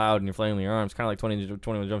just being loud and you're flailing your arms, kind of like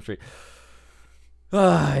 21 Jump Street.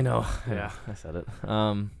 I know. Yeah, I said it.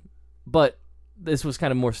 But this was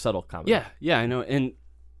kind of more subtle comedy. Yeah, I know. And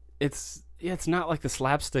it's not like the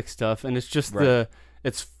slapstick stuff, and it's just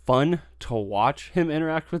it's fun to watch him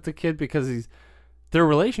interact with the kid because their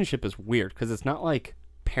relationship is weird because it's not like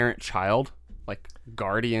parent-child, like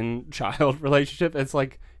guardian-child relationship. It's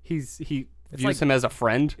like he views like him as a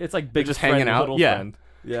friend. It's like big just friend, hanging out. Little friend.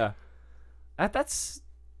 Yeah. That's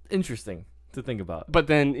interesting to think about. But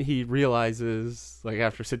then he realizes, like,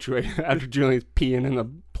 after Julian's peeing in the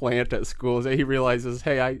plant at school, he realizes,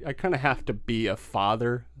 hey, I kind of have to be a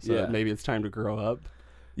father, so that maybe it's time to grow up.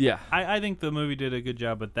 Yeah. I think the movie did a good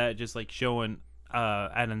job with that, just like showing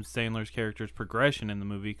Adam Sandler's character's progression in the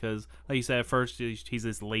movie, because like you said, at first he's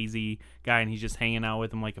this lazy guy and he's just hanging out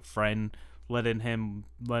with him like a friend,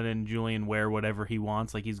 letting Julian wear whatever he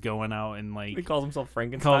wants. Like, he's going out and, like, he calls himself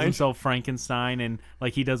Frankenstein. And,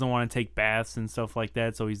 like, he doesn't want to take baths and stuff like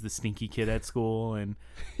that, so he's the stinky kid at school. And,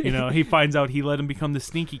 you know, he finds out he let him become the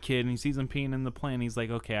stinky kid, and he sees him peeing in the plant. He's like,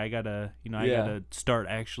 okay, I gotta start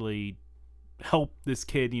actually help this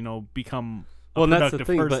kid, become a and that's the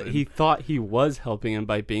thing, person. But he thought he was helping him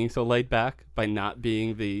by being so laid back, by not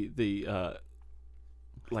being the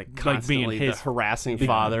constantly being the harassing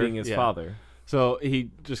father. Being his father. So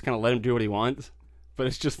he just kind of let him do what he wants. But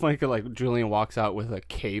it's just funny because, like, Julian walks out with a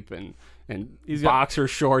cape and he's boxer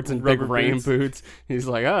shorts and big rain boots. He's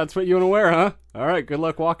like, that's what you want to wear, huh? All right, good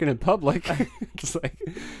luck walking in public. Just a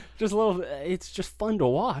little, it's just fun to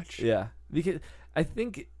watch. Yeah. Because I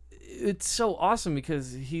think it's so awesome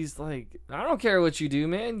because he's like, I don't care what you do,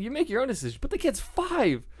 man. You make your own decision. But the kid's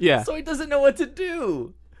 5. Yeah. So he doesn't know what to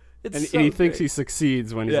do. And he thinks he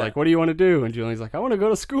succeeds when he's like, what do you want to do? And Julian's like, I want to go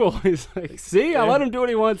to school. He's like, see, I let him do what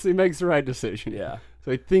he wants. He makes the right decision. Yeah.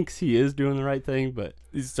 So he thinks he is doing the right thing, but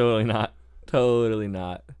he's totally not. Totally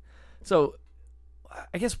not. So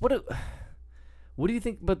I guess what do you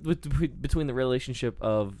think between the relationship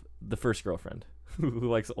of the first girlfriend who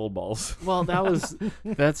likes old balls? Well,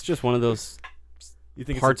 that's just one of those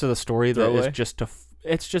parts of the story that is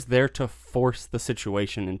it's just there to force the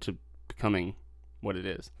situation into becoming what it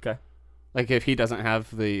is. Okay. Like, if he doesn't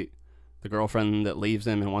have the girlfriend that leaves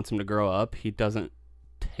him and wants him to grow up, he doesn't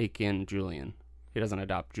take in Julian. He doesn't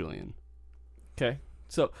adopt Julian. Okay.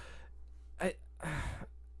 So I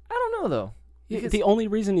don't know though. The only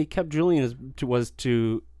reason he kept Julian was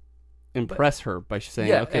to impress her by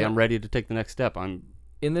saying, okay, I'm ready to take the next step. I'm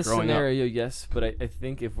in this growing scenario, up. yes, but I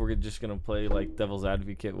think if we're just gonna play like devil's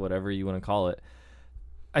advocate, whatever you want to call it,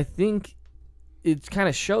 I think it kind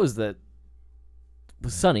of shows that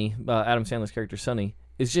Sonny, Adam Sandler's character Sonny,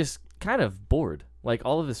 is just kind of bored. Like,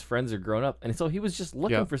 all of his friends are grown up, and so he was just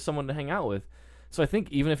looking for someone to hang out with. So I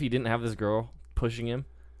think even if he didn't have this girl pushing him,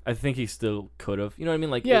 I think he still could have. You know what I mean?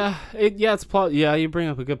 Like, you bring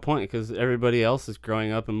up a good point because everybody else is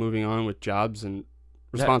growing up and moving on with jobs and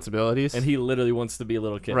responsibilities, and he literally wants to be a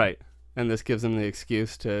little kid, right? And this gives him the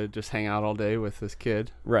excuse to just hang out all day with this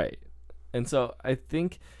kid, right? And so I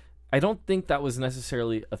don't think that was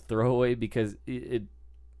necessarily a throwaway because it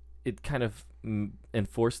kind of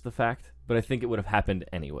enforced the fact, but I think it would have happened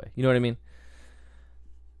anyway. You know what I mean?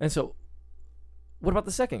 And so, what about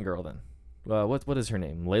the second girl then? What is her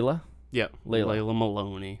name? Layla? Yeah, Layla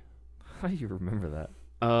Maloney. How do you remember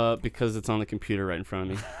that? Because it's on the computer right in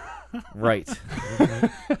front of me. Right.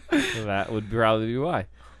 That would probably be why.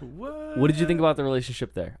 What did you think about the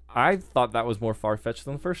relationship there? I thought that was more far-fetched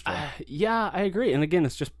than the first one. Yeah, I agree. And again,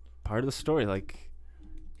 it's just part of the story. Like,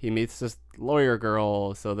 he meets this lawyer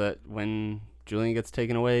girl so that when Julian gets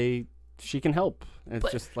taken away, she can help.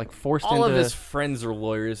 It's just like forced all into... of his friends are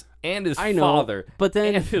lawyers, and his father,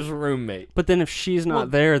 and his roommate. But then if she's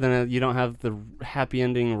not there, then you don't have the happy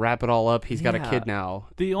ending, wrap it all up. He's got a kid now.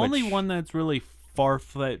 The only one that's really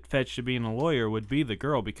far-fetched to being a lawyer would be the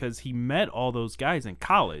girl, because he met all those guys in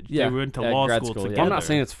college. Yeah, they went to at law grad school school, yeah. together. I'm not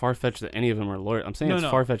saying it's far-fetched that any of them are lawyers. I'm saying it's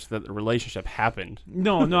far-fetched that the relationship happened.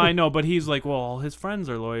 No, I know, but he's like, well, his friends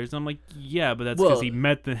are lawyers. And I'm like, yeah, but that's because he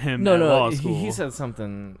met him at law school. He said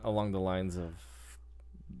something along the lines of,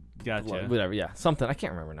 gotcha. Whatever, yeah, something. I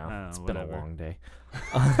can't remember now. It's whatever. been a long day.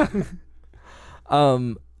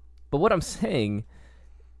 But what I'm saying,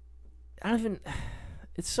 I don't even.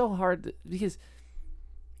 It's so hard because.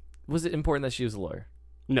 Was it important that she was a lawyer?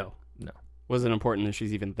 No. Was it important that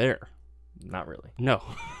she's even there? Not really. No.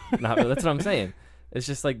 Not really. That's what I'm saying. It's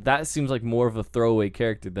just like that seems like more of a throwaway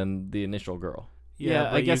character than the initial girl.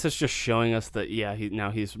 Yeah, I guess it's just showing us that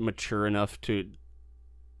he's mature enough to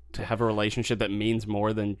have a relationship that means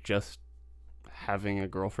more than just having a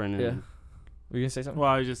girlfriend. And... Yeah. Were you gonna say something? Well,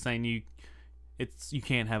 I was just saying you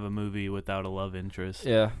can't have a movie without a love interest.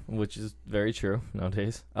 Yeah, which is very true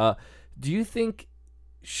nowadays. Do you think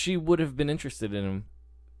she would have been interested in him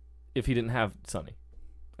if he didn't have Sonny?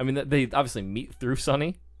 I mean, they obviously meet through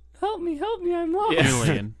Sonny. Help me, I'm lost.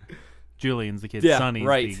 Yeah. Julian's the kid. Yeah, Sonny's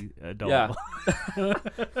right. the adult. Yeah.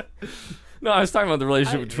 No, I was talking about the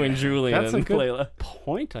relationship between Julian and Layla.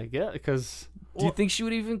 Point, I guess, because... Do you think she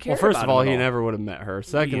would even care? Well, first about of all, him at he never would have met her.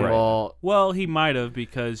 Second of all... Well, he might have,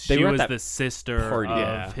 because They she were at was that the sister party.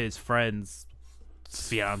 of his friend's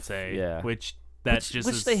fiance. Yeah. Which which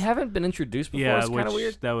is, they haven't been introduced before. It's kind of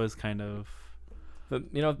weird. That was kind of...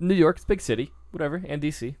 But, New York, it's a big city, whatever, and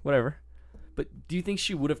DC, whatever. But do you think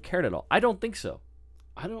she would have cared at all? I don't think so.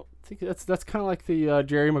 I don't think that's kind of like the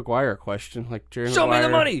Jerry Maguire question. Like Jerry Show Maguire me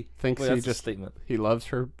the money. Thinks Wait, he that's a statement. He loves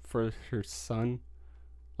her for her son.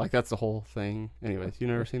 Like that's the whole thing. Anyways, you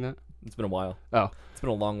never seen that? It's been a while. Oh, it's been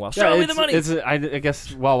a long while. Yeah, Show me the money. I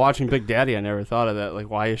guess while watching Big Daddy, I never thought of that. Like,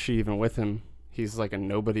 why is she even with him? He's like a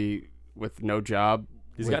nobody with no job.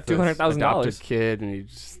 He's got $200,000. Adopted kid, and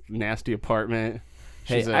he's nasty apartment.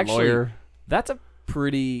 She's a actually, lawyer. That's a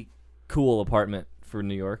pretty cool apartment for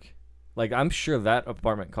New York. Like, I'm sure that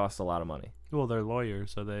apartment costs a lot of money. Well, they're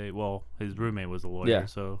lawyers, so his roommate was a lawyer,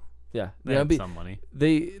 so yeah, they had some money.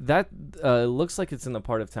 That looks like it's in the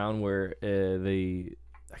part of town where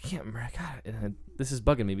I can't remember. God, this is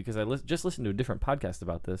bugging me because I just listened to a different podcast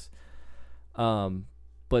about this.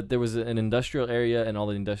 But there was an industrial area, and all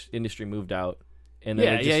the industry moved out, and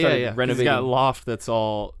then they just started renovating. He's got a loft that's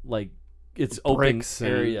all like it's open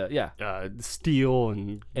area, steel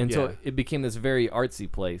and so it became this very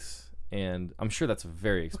artsy place. And I'm sure that's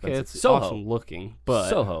very expensive. Okay, it's Soho. awesome looking, but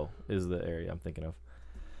Soho is the area I'm thinking of.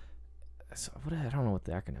 So, I don't know what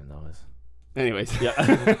the acronym though is. Anyways,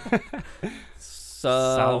 yeah.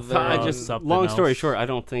 Long story short, I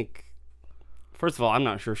don't think. First of all, I'm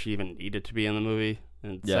not sure she even needed to be in the movie,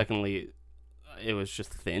 and secondly, it was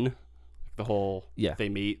just thin. The whole they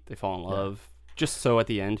meet, they fall in love, just so at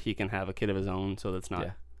the end he can have a kid of his own. So that's not.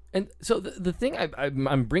 Yeah. And so the thing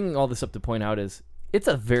I'm bringing all this up to point out is. It's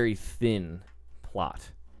a very thin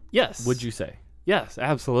plot. Yes. Would you say? Yes,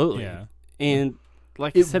 absolutely. Yeah. And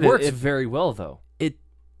like you said, it works very well, though. It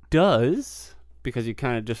does, because you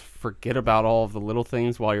kind of just forget about all of the little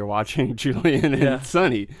things while you're watching Julian and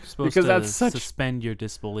Sonny. Because that's suspend your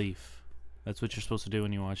disbelief. That's what you're supposed to do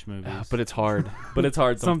when you watch movies. But it's hard.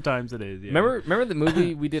 Sometimes it is. Yeah. Remember the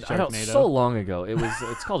movie we did so long ago?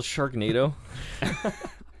 It's called Sharknado.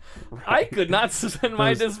 Right. I could not suspend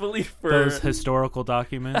my disbelief for those historical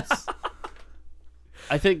documents.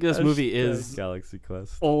 I think this movie is Galaxy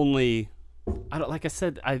Quest. Only, like I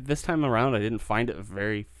said, this time around I didn't find it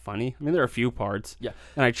very funny. I mean, there are a few parts,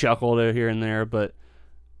 and I chuckled here and there, but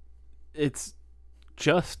it's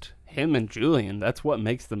just him and Julian. That's what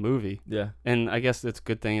makes the movie. Yeah, and I guess it's a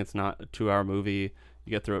good thing it's not a 2-hour movie. You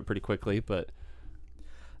get through it pretty quickly, but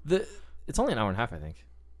it's only an hour and a half, I think,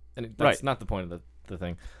 and that's not the point of the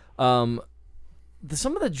thing.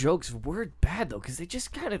 Some of the jokes were bad though, because they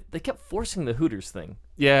kept forcing the Hooters thing.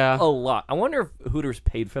 Yeah, a lot. I wonder if Hooters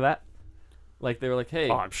paid for that. Like they were like, "Hey,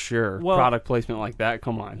 I'm sure product placement like that.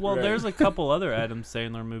 Come on." Well, there's a couple other Adam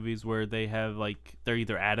Sandler movies where they have they're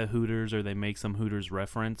either at a Hooters or they make some Hooters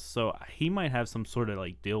reference. So he might have some sort of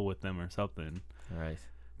deal with them or something. Right.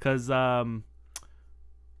 Because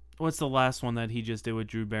what's the last one that he just did with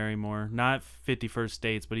Drew Barrymore? Not 50 First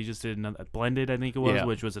Dates, but he just did another Blended, I think it was,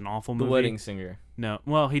 which was an awful movie. The Wedding Singer. No,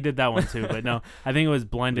 well, he did that one too, but no, I think it was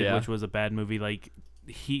Blended, which was a bad movie. Like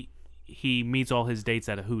he meets all his dates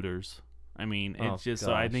at a Hooters. I mean, it's just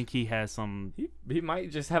so I think he has some. He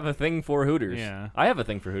might just have a thing for Hooters. Yeah, I have a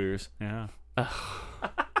thing for Hooters. Yeah,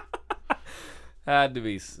 had to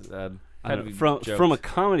be. From a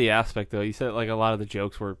comedy aspect though, you said a lot of the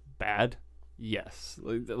jokes were bad. Yes,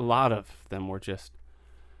 a lot of them were just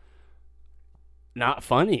not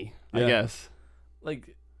funny, I guess.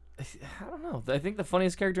 Like, I don't know. I think the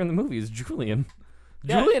funniest character in the movie is Julian.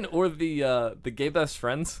 Yeah. Julian or the gay best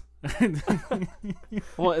friends.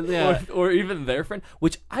 Well, yeah. or even their friend,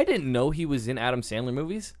 which I didn't know he was in Adam Sandler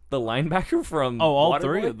movies. The linebacker from all Waterboy.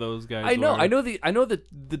 three of those guys. I know, were. I know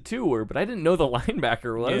the two were, but I didn't know the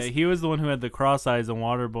linebacker was. Yeah, he was the one who had the cross eyes on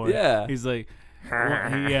Waterboy. Yeah. He's like,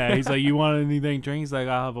 he's like, you want anything to drink? He's like,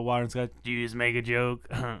 I'll have a water. And Scott, do you just make a joke?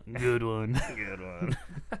 Good one. Good one.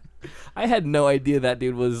 I had no idea that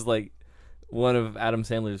dude was like one of Adam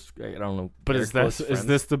Sandler's, I don't know. But is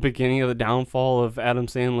this the beginning of the downfall of Adam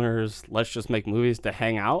Sandler's let's just make movies to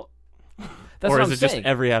hang out? That's or what is I'm it saying. just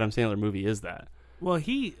every Adam Sandler movie is that? Well,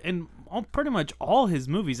 he and pretty much all his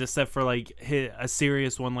movies, except for like a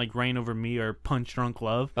serious one like Reign Over Me or Punch Drunk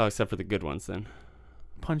Love. Oh, except for the good ones then.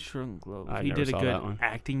 Punch Drunk Love. I He never did a saw good that one.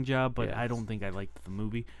 acting job, but Yeah. I don't think I liked the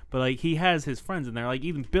movie. But like he has his friends in there, like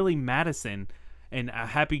even Billy Madison and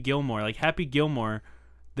Happy Gilmore. Like Happy Gilmore,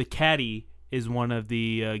 the caddy is one of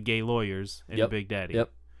the gay lawyers in Big Daddy.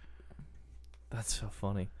 Yep. That's so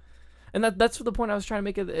funny. And that's the point I was trying to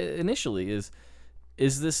make initially is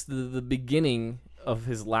this the beginning of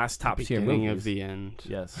his last top tier Beginning movies? of the end.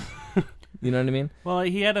 Yes. You know what I mean? Well,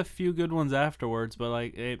 he had a few good ones afterwards, but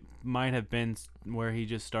like it might have been where he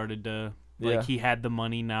just started to he had the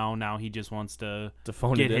money now he just wants to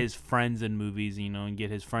phone get it in. his friends in movies, and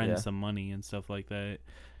get his friends Yeah. some money and stuff like that.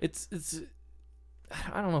 It's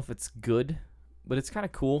I don't know if it's good, but it's kind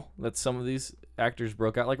of cool that some of these actors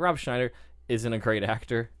broke out. Like Rob Schneider isn't a great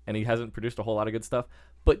actor, and he hasn't produced a whole lot of good stuff,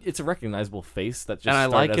 but it's a recognizable face that just And I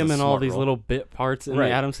started like as him a in all smart these role. little bit parts in Right.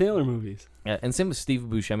 the Adam Sandler movies. Yeah, and same with Steve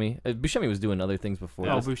Buscemi. Buscemi was doing other things before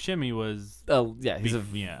Oh, this. Buscemi was. Oh, yeah, he's a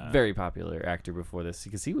yeah. very popular actor before this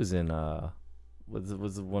because he was in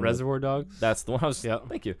was the one Reservoir Dogs? That's the one I was. Yeah.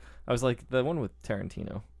 Thank you. I was like the one with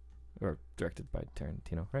Tarantino, or directed by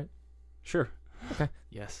Tarantino, right? Sure. Okay.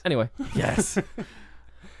 Yes. Anyway, yes.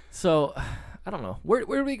 So, I don't know. Where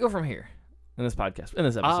do we go from here in this podcast, in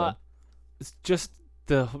this episode? It's just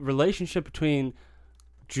the relationship between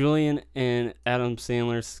Julian and Adam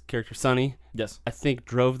Sandler's character Sonny. Yes. I think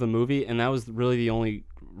drove the movie, and that was really the only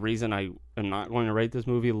reason I am not going to rate this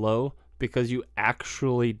movie low, because you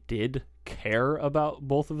actually did care about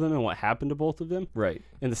both of them and what happened to both of them. Right.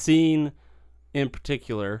 And the scene in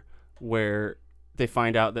particular where they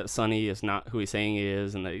find out that Sonny is not who he's saying he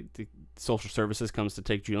is, and the social services comes to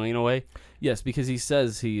take Julian away. Yes, because he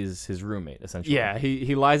says he is his roommate, essentially. Yeah,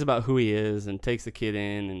 he lies about who he is and takes the kid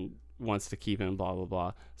in and wants to keep him, blah, blah,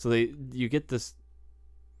 blah. So you get this,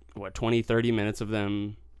 20, 30 minutes of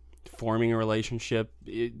them forming a relationship,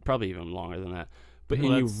 probably even longer than that. But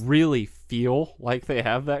Well, and you that's- really feel like they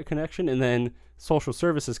have that connection, and then social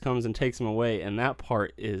services comes and takes them away, and that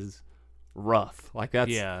part is rough. Like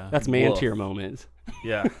that's man tier moments.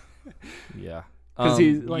 Yeah. Yeah. Because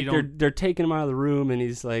he's like they're taking him out of the room, and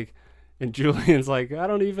he's like, and Julian's like,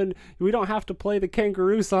 we don't have to play the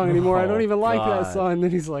kangaroo song anymore. I don't even like that song. And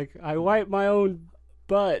then he's like, I wipe my own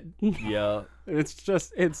butt. Yeah.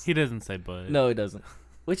 It's He doesn't say butt. No, he doesn't.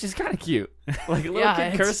 Which is kind of cute. Like a little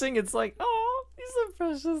kid cursing, it's like, oh, he's so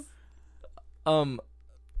precious.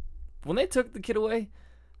 When they took the kid away,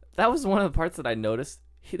 that was one of the parts that I noticed.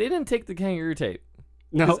 They didn't take the kangaroo tape.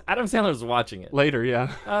 No. 'Cause Adam Sandler was watching it. Later,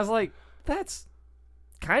 yeah. I was like, that's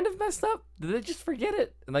kind of messed up. Did they just forget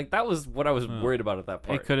it? And like that was what I was worried about at that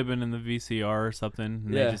part. It could have been in the VCR or something,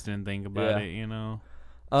 and Yeah. they just didn't think about Yeah. it,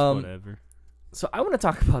 It's whatever. So I want to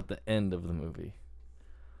talk about the end of the movie.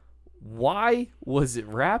 Why was it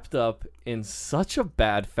wrapped up in such a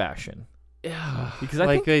bad fashion? Yeah. Because I I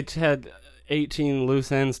think think they had 18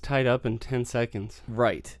 loose ends tied up in 10 seconds.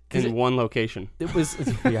 right In one location. It was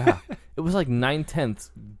yeah. It was like 9/10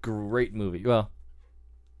 great movie. Well,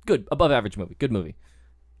 good, above average movie, good movie.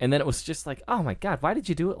 And then it was just like, oh my god, why did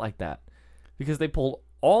you do it like that? Because they pulled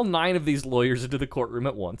all 9 of these lawyers into the courtroom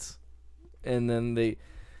at once, and then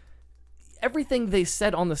everything they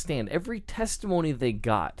said on the stand, every testimony they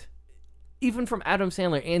got, even from Adam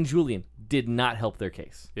Sandler and Julian, did not help their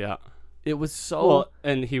case. Yeah. It was so. Well,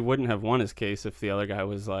 and he wouldn't have won his case if the other guy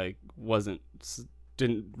was like,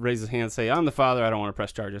 didn't raise his hand and say, I'm the father, I don't want to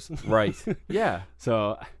press charges. Right. Yeah.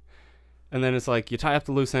 So, and then it's like you tie up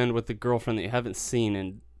the loose end with the girlfriend that you haven't seen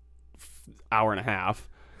in hour and a half.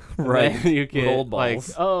 Right. And you With get old like,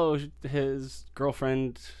 balls. oh, his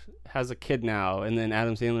girlfriend has a kid now. And then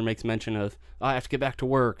Adam Sandler makes mention of, I have to get back to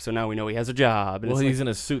work. So now we know he has a job. And Well, it's he's like, in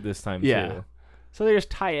a suit this time, yeah. too. So they just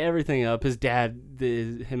tie everything up. His dad,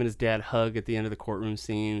 him and his dad hug at the end of the courtroom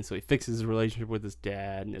scene. So he fixes his relationship with his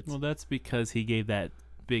dad. And it's, Well, that's because he gave that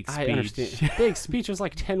big speech. I understand. Big speech was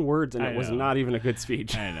like 10 words, and I it was know. not even a good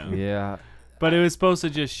speech. I know. Yeah. But it was supposed to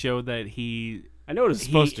just show that he. I know what it's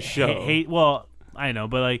supposed to show. Well, I know,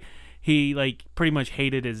 but like he like pretty much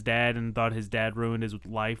hated his dad and thought his dad ruined his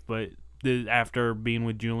life. But after being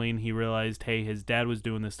with Julian, he realized, hey, his dad was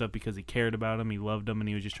doing this stuff because he cared about him, he loved him, and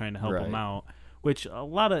he was just trying to help him out. Which a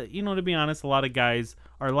lot of, to be honest, a lot of guys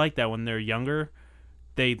are like that when they're younger.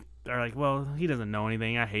 They are like, well, he doesn't know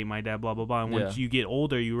anything. I hate my dad, blah, blah, blah. And once you get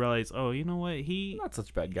older, you realize, oh, you know what? Not such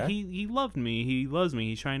a bad guy. He loved me. He loves me.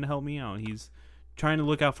 He's trying to help me out. He's trying to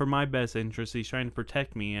look out for my best interests. He's trying to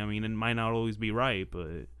protect me. I mean, it might not always be right,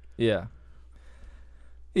 but... Yeah.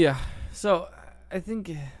 So I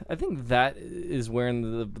think that is where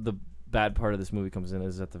the bad part of this movie comes in,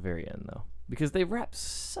 is at the very end, though. Because they wrap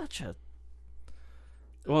such a...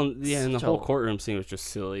 Well, yeah, and the whole courtroom scene was just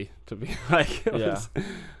silly, to be like.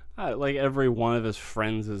 Like every one of his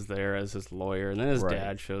friends is there as his lawyer, and then his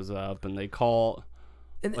dad shows up, and they call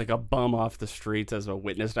like a bum off the streets as a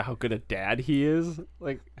witness to how good a dad he is.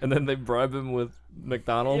 Like, and then they bribe him with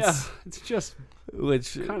McDonald's. Yeah, it's just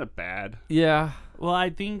kind of bad. Yeah. Well,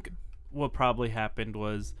 I think what probably happened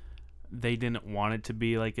was they didn't want it to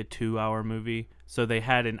be like a 2-hour movie, so they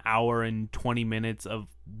had an hour and 20 minutes of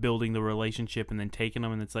building the relationship and then taking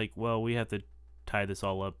them, and it's like, well, we have to tie this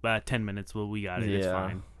all up. 10 minutes, well, we got it. It's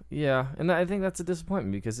fine. Yeah, and I think that's a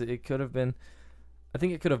disappointment because it could have been. I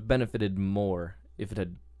think it could have benefited more if it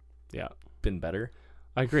had, been better.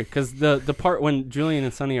 I agree, because the part when Julian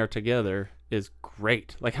and Sonny are together is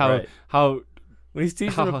great. Like how when he's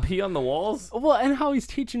teaching him to pee on the walls. Well, and how he's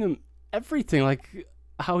teaching him everything, like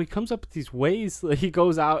how he comes up with these ways. Like, he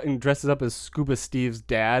goes out and dresses up as Scuba Steve's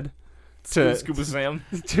dad to Scuba Sam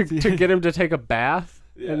to get him to take a bath,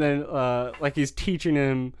 and then like he's teaching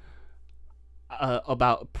him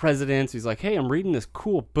about presidents. He's like, hey, I'm reading this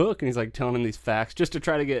cool book, and he's like telling him these facts just to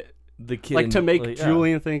try to get the kid, like, to make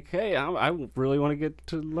Julian think, hey, I really want to get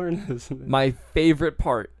to learn this. My favorite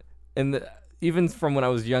part, and even from when I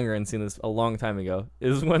was younger and seen this a long time ago,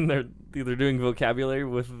 is when they're doing vocabulary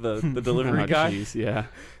with the delivery guy. Geez, yeah,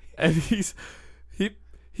 and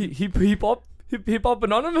he pop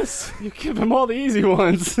anonymous. You give him all the easy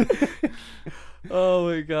ones. Oh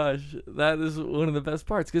my gosh, that is one of the best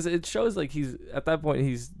parts, because it shows like he's at that point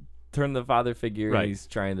he's turned the father figure, and he's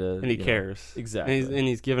trying to, and he cares exactly, and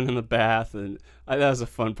he's giving him the bath, and that was a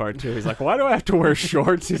fun part too. He's like, why do I have to wear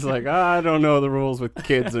shorts? He's like, I don't know the rules with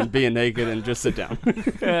kids and being naked, and just sit down.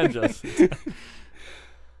 And just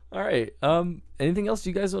all right. Anything else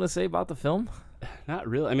you guys want to say about the film? Not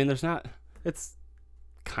really. I mean, there's not. It's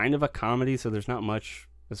kind of a comedy, so there's not much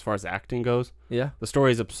as far as acting goes. Yeah, the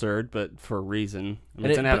story is absurd, but for a reason. I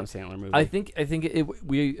mean, it's an Adam Sandler movie. I think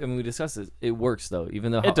we discussed it. It works though,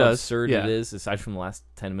 even though how absurd it is. Aside from the last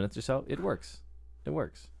 10 minutes or so, it works. It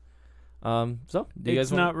works. So do you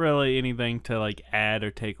it's guys not really anything to like add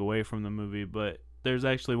or take away from the movie, but there's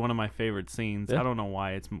actually one of my favorite scenes. Yeah. I don't know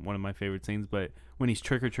why it's one of my favorite scenes, but when he's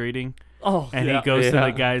trick or treating, and he goes to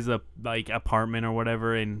the guy's apartment or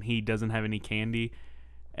whatever, and he doesn't have any candy,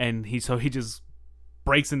 and he just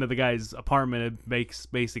breaks into the guy's apartment and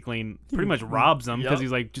basically pretty much robs him, because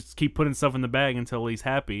he's like, just keep putting stuff in the bag until he's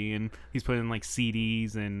happy, and he's putting like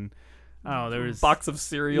CDs and there was box of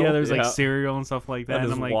cereal. Yeah, there's like cereal and stuff like that.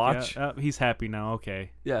 And I'm like, watch. He's happy now.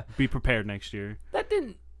 Okay. Yeah. Be prepared next year.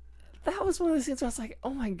 That was one of the scenes where I was like, oh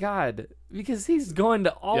my god, because he's going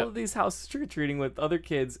to all of these houses trick-or-treating with other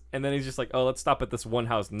kids, and then he's just like, oh, let's stop at this one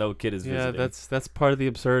house no kid is visiting. Yeah, that's part of the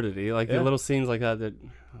absurdity. Like the little scenes like that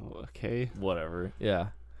okay. Whatever. Yeah.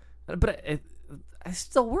 But it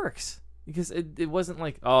still works, because it wasn't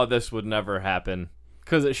like, oh, this would never happen.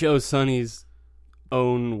 Because it shows Sonny's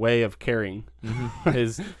own way of caring.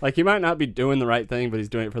 His like, he might not be doing the right thing, but he's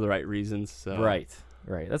doing it for the right reasons. So. Right.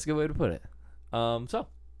 That's a good way to put it. So,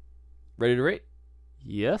 ready to rate?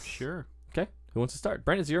 Yes. Sure. Okay. Who wants to start?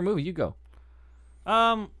 Brandon, it's your movie. You go.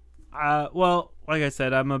 Well, like I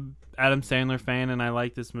said, I'm a Adam Sandler fan, and I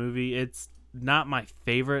like this movie. It's not my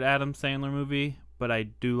favorite Adam Sandler movie, but I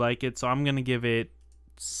do like it, so I'm gonna give it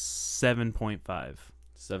 7.5.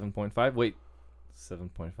 7.5. Wait,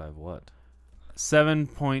 7.5 what?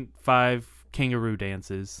 7.5 kangaroo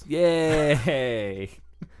dances. Yay!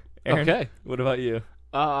 Aaron, okay. What about you?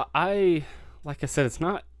 Like I said,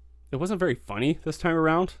 it wasn't very funny this time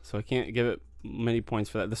around, so I can't give it many points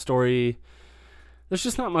for that. The story, there's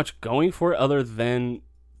just not much going for it other than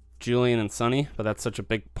Julian and Sonny, but that's such a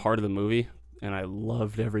big part of the movie, and I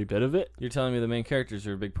loved every bit of it. You're telling me the main characters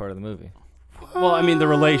are a big part of the movie? Well, I mean, the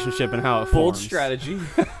relationship and how it bold forms. strategy.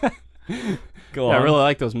 Go on. I really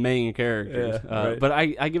like those main characters, right. but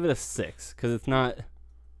I give it a 6 because it's not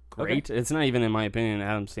great. Okay. It's not even, in my opinion,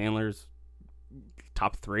 Adam Sandler's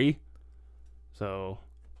top 3. So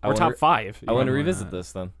Or top 5. I want to revisit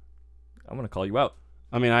this then. I'm going to call you out.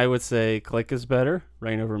 I mean, I would say Click is better.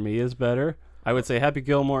 Reign Over Me is better. I would say Happy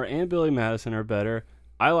Gilmore and Billy Madison are better.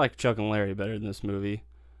 I like Chuck and Larry better than this movie.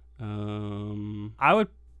 I would,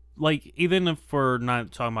 like, even if we're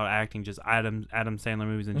not talking about acting, just Adam Sandler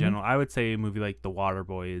movies in general, I would say a movie like The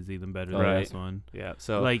Waterboy is even better than this one. Yeah,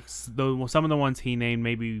 so like some of the ones he named,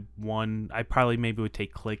 maybe one I probably would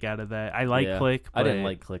take Click out of that. I like Click. I didn't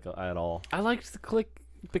like Click at all. I liked the Click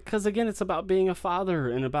because, again, it's about being a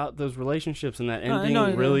father and about those relationships, and that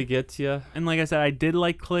ending really gets you. And like I said, I did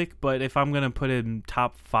like Click, but if I'm gonna put it in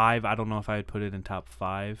top 5, I don't know if I'd put it in top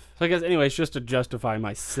 5. So I guess, anyways, just to justify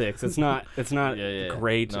my 6, it's not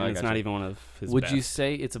great, No, and it's not even one of his Would best. you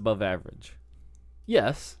say it's above average?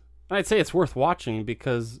 Yes. I'd say it's worth watching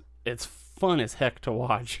because it's fun as heck to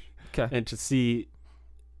watch. Okay. And to see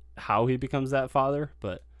how he becomes that father,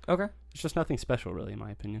 but okay, it's just nothing special, really, in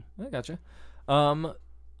my opinion. I gotcha.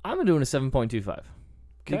 I'm doing a 7.25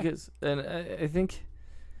 because, and I think,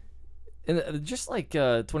 and just like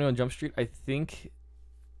 21 Jump Street, I think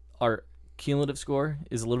our cumulative score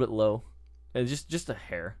is a little bit low, and just a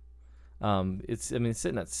hair. It's sitting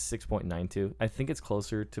at 6.92. I think it's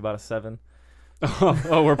closer to about a 7.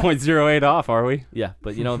 Oh, we're 0.08 off, are we? Yeah,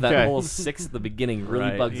 but that whole 6 at the beginning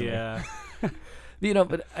really bugs me.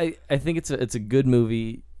 But I think it's a good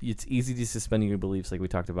movie. It's easy to suspend your beliefs, like we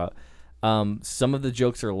talked about. Some of the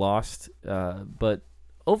jokes are lost, but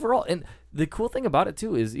overall, and the cool thing about it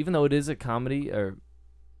too is even though it is a comedy, or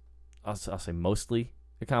I'll say mostly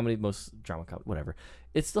a comedy, most drama comedy, whatever,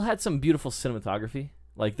 it still had some beautiful cinematography.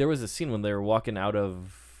 Like there was a scene when they were walking out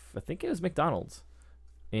of, I think it was McDonald's,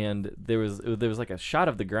 and there was like a shot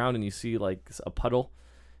of the ground, and you see like a puddle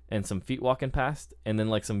and some feet walking past, and then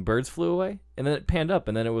like some birds flew away, and then it panned up,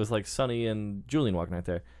 and then it was like Sonny and Julian walking right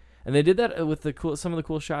there. And they did that with some of the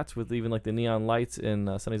cool shots with even like the neon lights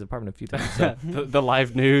in Sonny's apartment a few times. So. the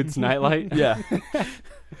live nudes, nightlight. Yeah.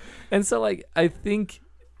 And so like I think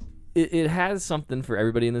it has something for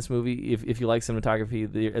everybody in this movie. If you like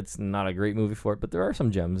cinematography, it's not a great movie for it, but there are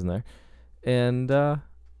some gems in there, and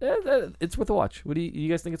it's worth a watch. What do you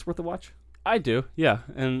guys think? It's worth a watch? I do, yeah.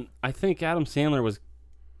 And I think Adam Sandler was.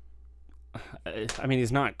 I mean,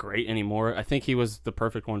 he's not great anymore. I think he was the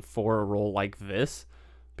perfect one for a role like this.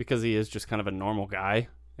 Because he is just kind of a normal guy,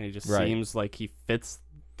 and he just seems like he fits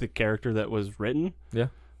the character that was written. Yeah.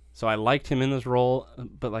 So I liked him in this role,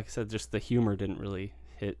 but like I said, just the humor didn't really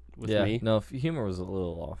hit with me. No, humor was a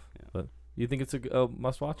little off. Yeah. But you think it's a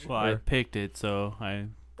must-watch? Well, I picked it, so I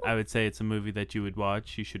would say it's a movie that you would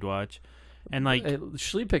watch. You should watch. And like,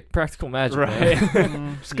 Shlee picked Practical Magic, right?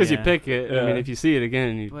 Just because you pick it, I mean, if you see it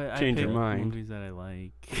again, you change your mind. Movies that I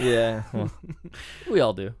like. Yeah, well, we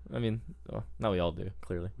all do. I mean, not we all do.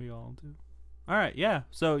 Clearly, we all do. All right, yeah.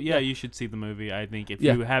 So yeah, you should see the movie. I think if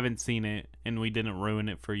you haven't seen it, and we didn't ruin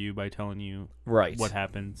it for you by telling you what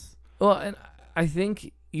happens. Well, and I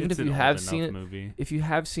think even if you have seen it, if you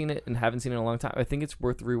have seen it and haven't seen it in a long time, I think it's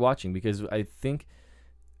worth rewatching because I think.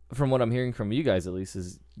 From what I'm hearing from you guys, at least,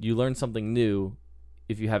 is you learn something new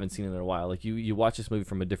if you haven't seen it in a while. Like you watch this movie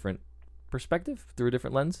from a different perspective, through a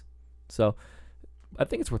different lens. So I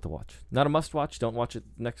think it's worth a watch. Not a must-watch. Don't watch it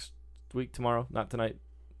next week, tomorrow, not tonight,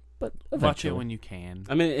 but eventually. Watch it when you can.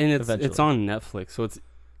 I mean, and it's on Netflix, so it's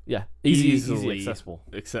easily accessible.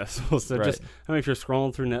 So just, I mean, if you're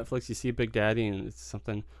scrolling through Netflix, you see Big Daddy, and it's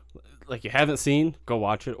something like you haven't seen, go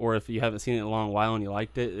watch it. Or if you haven't seen it in a long while and you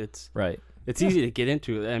liked it, it's right. It's easy to get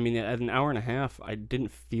into. I mean, at an hour and a half, I didn't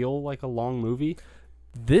feel like a long movie.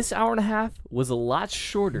 This hour and a half was a lot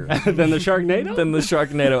shorter than the Sharknado? Than the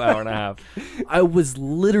Sharknado hour and a half. I was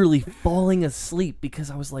literally falling asleep because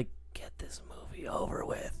I was like, get this movie over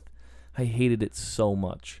with. I hated it so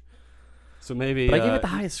much. So maybe... But I gave it the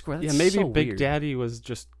highest score. That's maybe so Big weird. Daddy was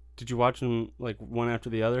just... Did you watch them like one after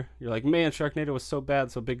the other? You're like, man, Sharknado was so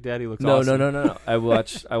bad, so Big Daddy looks awesome. No. I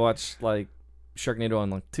watched like Sharknado on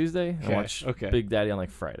like Tuesday. I watched Big Daddy on like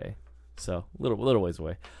Friday. So little ways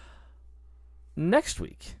away. Next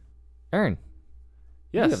week, Aaron.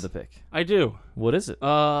 Yes, you have the pick. I do. What is it?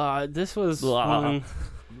 This was one.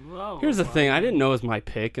 Here's the thing. I didn't know it was my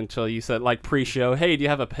pick until you said like pre-show. Hey, do you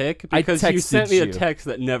have a pick? Because you sent me a text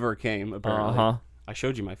that never came. Apparently, I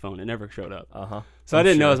showed you my phone. It never showed up. So I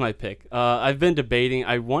didn't know it was my pick. I've been debating.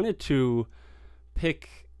 I wanted to pick.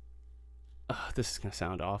 This is gonna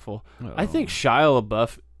sound awful. I think Shia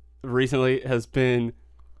LaBeouf recently has been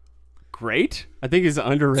great. I think he's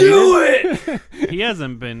underrated. Do it! He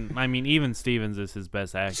hasn't been. I mean, Even Stevens is his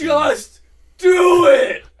best actor. Just do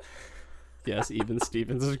it! Yes, Even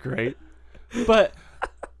Stevens is great. But,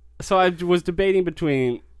 so I was debating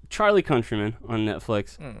between Charlie Countryman on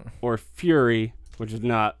Netflix or Fury which is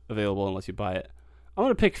not available unless you buy it. I'm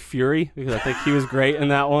going to pick Fury because I think he was great in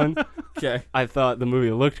that one. Okay. I thought the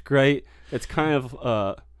movie looked great. It's kind of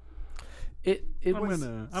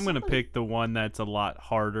I'm gonna pick the one that's a lot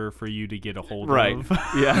harder for you to get a hold right. of.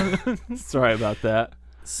 Yeah. Sorry about that.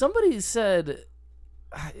 Somebody said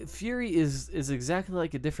Fury is exactly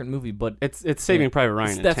like a different movie, but It's Saving Private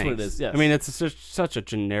Ryan. and That's tanks. what it is. Yes. I mean, it's such a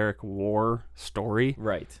generic war story.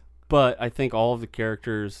 Right. But I think all of the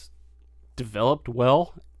characters developed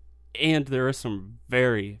well, and there is some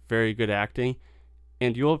very, very good acting,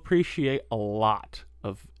 and you'll appreciate a lot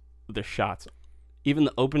of the shots. Even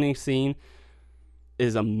the opening scene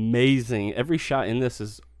is amazing. Every shot in this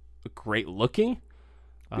is great looking.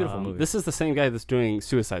 Beautiful movie. This is the same guy that's doing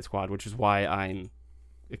Suicide Squad, which is why I'm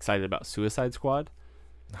excited about Suicide Squad.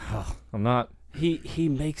 I'm not. He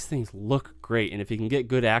makes things look great, and if he can get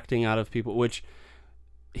good acting out of people, which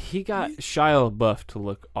he got Shia LaBeouf to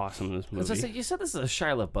look awesome in this movie. As I said, you said this is a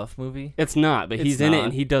Shia LaBeouf movie. It's not, but he's in it,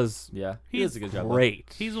 and he does. Yeah, he does a good job.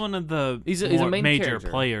 Great. He's one of the he's a main major character.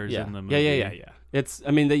 players in the movie. Yeah. It's.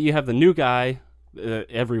 I mean, that you have the new guy.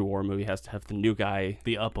 Every war movie has to have the new guy,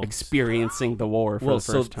 the Uphams, experiencing the war for the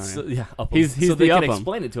first time. He's so they the can Upham.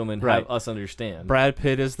 explain it to him and Right. have us understand. Brad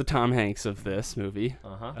Pitt is the Tom Hanks of this movie.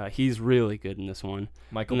 He's really good in this one.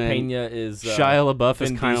 Michael Pena is Shia LaBeouf is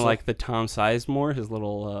Vin kind of Diesel. like the Tom Sizemore, his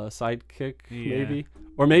little sidekick, maybe,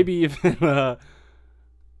 or maybe even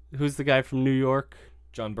who's the guy from New York?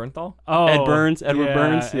 John Bernthal? Edward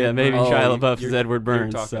Burns. Yeah, maybe Shia LaBeouf is Edward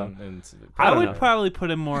Burns. I would probably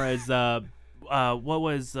put him more as what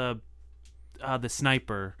was the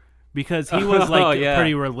sniper, because he was like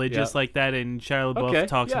pretty religious like that, and Shia LaBeouf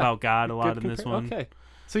talks about God a lot in this one. Okay,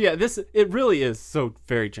 so yeah, it really is so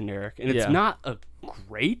very generic, and it's not a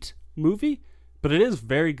great movie, but it is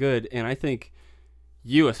very good, and I think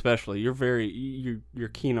you especially, you're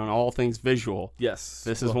keen on all things visual. Yes,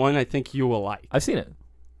 this is one I think you will like. I've seen it.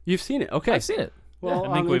 You've seen it? Okay, I've seen it. Well,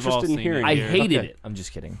 I think we've all interested in seen hearing. it. I here. hated it. I'm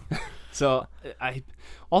just kidding. So I've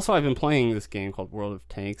been playing this game called World of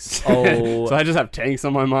Tanks. Oh, so I just have tanks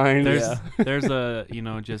on my mind. There's a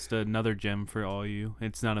just another gem for all you.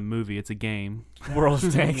 It's not a movie, it's a game. World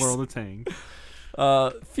of Tanks. World of Tanks.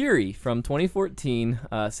 Fury from 2014,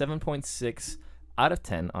 7.6 out of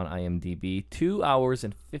 10 on IMDb. 2 hours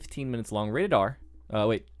and 15 minutes long. Rated R.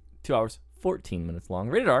 2 hours 14 minutes long.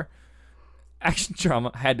 Rated R. Action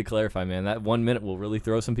drama. I had to clarify, man. That 1 minute will really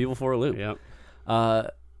throw some people for a loop. Yep.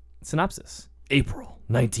 Synopsis. April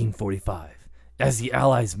 1945. As the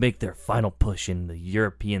Allies make their final push in the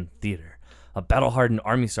European theater, a battle-hardened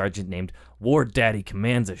army sergeant named War Daddy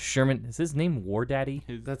commands a Sherman. Is his name War Daddy?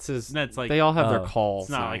 That's his. That's like they all have their call.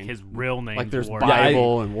 It's not like his real name. Like there's War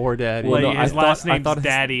Bible and War Daddy. Like Well, no, his last name's thought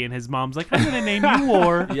Daddy, and his mom's like, I'm gonna name you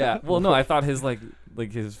War. Yeah. Well, no, I thought his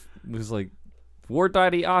his was like War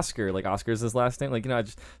Daddy Oscar. Like Oscar's his last name. Like, I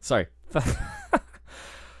just sorry.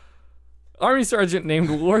 Army sergeant named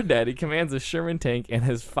War Daddy commands a Sherman tank and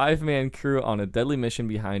his 5-man crew on a deadly mission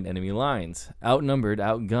behind enemy lines. Outnumbered,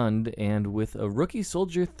 outgunned, and with a rookie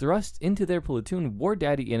soldier thrust into their platoon, War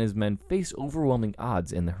Daddy and his men face overwhelming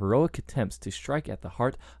odds in the heroic attempts to strike at the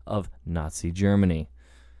heart of Nazi Germany.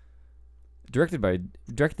 Directed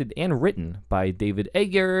and written by David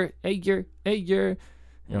Ayer.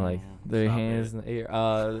 And like their hands in the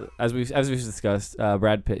air. As we've discussed,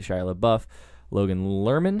 Brad Pitt, Shia LaBeouf, Logan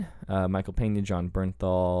Lerman, Michael Pena, John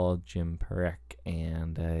Bernthal, Jim Parekh,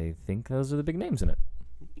 and I think those are the big names in it.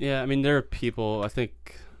 Yeah, I mean there are people. I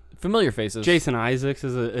think familiar faces. Jason Isaacs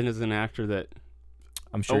is an actor that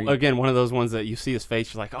I'm sure. Again, one of those ones that you see his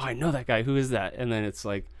face, you're like, oh, I know that guy. Who is that? And then it's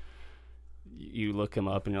like you look him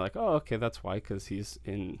up and you're like, oh, okay, that's why, because he's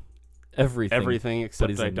in everything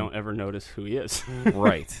except I don't ever notice who he is.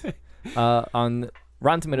 Right. On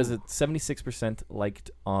Rotten Tomatoes, it's 76% liked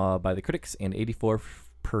by the critics and 84%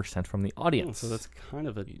 from the audience. So that's kind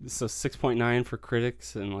of 6.9 for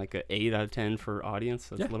critics and like an 8 out of 10 for audience.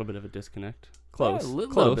 That's a little bit of a disconnect. Close. A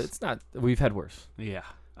little bit. It's not. We've had worse. Yeah.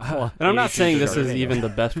 And I'm not saying this is even the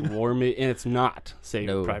best war movie, and it's not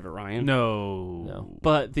Saving Private Ryan. No.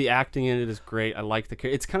 But the acting in it is great. I like the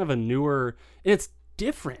character. It's kind of a newer, and it's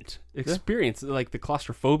different experience. Like the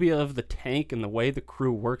claustrophobia of the tank and the way the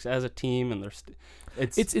crew works as a team, and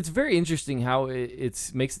it's very interesting how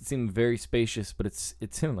it makes it seem very spacious, but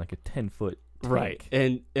it's in like a 10-foot tank. Right.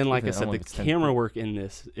 And like I said, the camera work in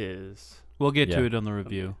this is. We'll get to it on the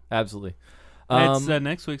review. Absolutely.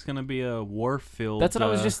 Next week's gonna be a war-filled. That's what I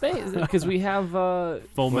was just saying, because we have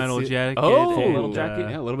Full Metal Jacket. Full Metal Jacket.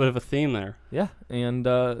 Yeah, a little bit of a theme there. Yeah, and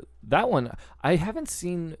that one I haven't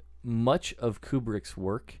seen much of Kubrick's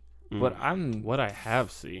work, but what I have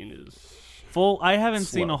seen is I haven't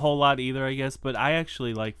seen slow. a whole lot either, I guess, but I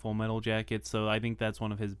actually like Full Metal Jacket, so I think that's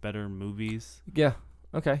one of his better movies. Yeah.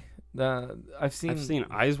 Okay. I've seen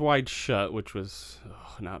Eyes Wide Shut, which was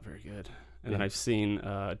not very good. And then I've seen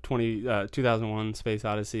 2001 Space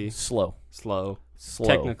Odyssey. Slow.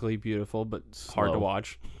 Technically beautiful, but hard to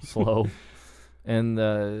watch. Slow. And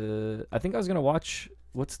I think I was going to watch,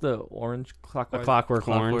 what's the orange Clockwork? Clockwork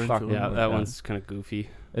Orange. Clockwork. Yeah, that one's kind of goofy.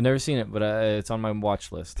 I've never seen it, but it's on my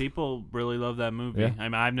watch list. People really love that movie. Yeah. I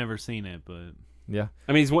mean, I've never seen it, but... Yeah.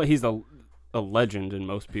 I mean, he's a legend in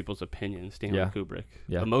most people's opinions, Stanley Kubrick.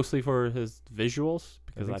 Yeah. But mostly for his visuals,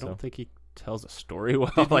 because I don't so. think he tells a story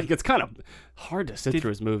well. It's kind of hard to sit through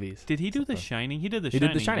his movies. Did he do The Shining? He did The He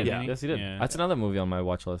Shining. did The Shining. Didn't he? Yes, he did. Yeah. That's another movie on my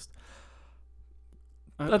watch list.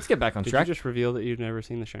 Let's get back on Did track. you just reveal that you've never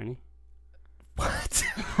seen The Shining? What?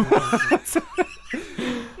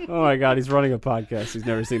 Oh my God, he's running a podcast. He's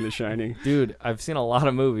never seen The Shining. Dude, I've seen a lot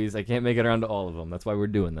of movies. I can't make it around to all of them. That's why we're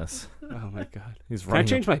doing this. Oh my God. Can I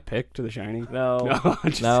change my pick to The Shining? No.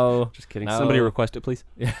 Just kidding. No. Somebody request it, please.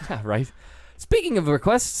 Yeah, right. Speaking of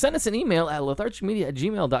requests, send us an email at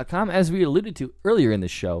lethargicmedia@gmail.com. As we alluded to earlier in the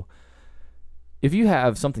show, if you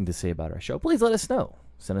have something to say about our show, please let us know.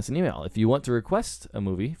 Send us an email. If you want to request a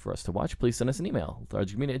movie for us to watch, please send us an email,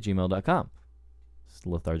 lethargicmedia@gmail.com. It's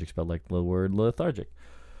lethargic spelled like the word lethargic.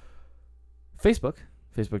 Facebook,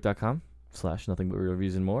 facebook.com/nothing but real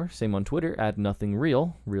reviews and more. Same on Twitter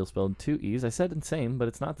 @nothingreal, real spelled 2 E's. I said same, but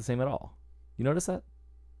it's not the same at all. You notice that?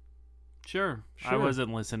 Sure. I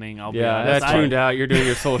wasn't listening. I'll be Yeah, honest. that tuned out. You're doing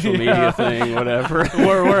your social media thing, whatever.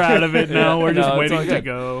 We're out of it now. We're just No, it's all waiting to good.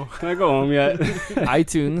 go. Can I go home yet?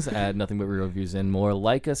 iTunes @nothing but real reviews and more.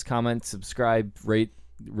 Like us, comment, subscribe, rate,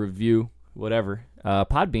 review, whatever.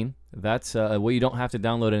 Podbean. That's well, you don't have to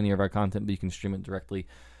download any of our content, but you can stream it directly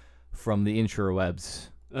from the interwebs.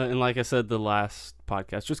 And like I said the last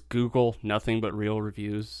podcast, just Google Nothing But Real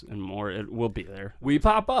Reviews and more. It will be there. We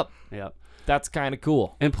pop up. Yeah. That's kind of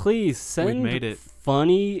cool. And please send made it.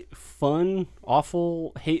 funny, fun,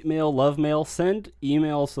 awful, hate mail, love mail. Send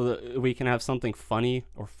emails so that we can have something funny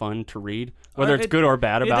or fun to read, whether it's good or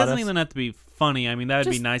bad about us. It doesn't even have to be funny. I mean, that would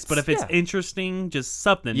be Just- nice. But if it's yeah. interesting, just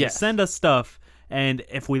something. Yeah. Just send us stuff, and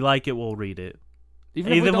if we like it, we'll read it.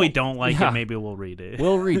 Even if we don't like yeah. it, maybe we'll read it.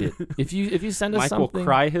 We'll read it. If you send us Mike something, will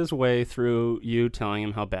cry his way through you telling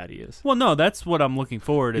him how bad he is. Well, no, that's what I'm looking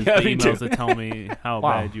forward is Yeah, the me emails too. that tell me how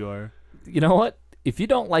Wow. bad you are. You know what? If you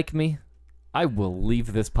don't like me, I will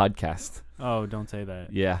leave this podcast. Oh, don't say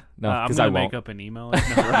that. Yeah, no, I'm because gonna I won't. make up an email.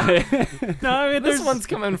 No, I mean, This one's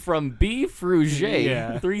coming from B Fruget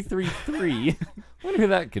Yeah. 333. Wonder who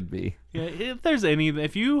that could be. Yeah,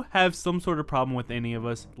 if you have some sort of problem with any of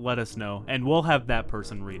us, let us know, and we'll have that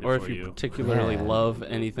person read it Or for if you you. particularly Yeah. love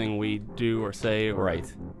anything we do or say. Or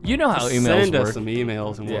Right. You know how just emails send work. us some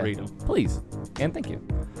emails and we'll read them. Please. And thank you.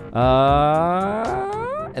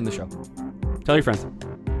 End the show. Tell your friends.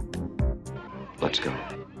 Let's go.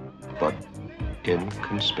 But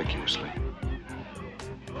inconspicuously.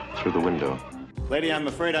 Through the window. Lady, I'm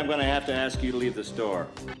afraid I'm going to have to ask you to leave the store.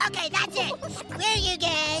 Okay, that's it. Screw you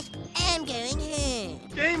guys. I'm going home.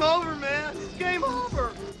 Game over, man. Game over.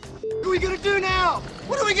 What are we gonna do now?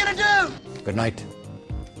 What are we gonna do? Good night,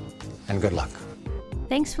 and good luck.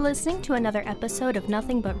 Thanks for listening to another episode of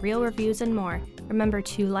Nothing But Real Reviews and More. Remember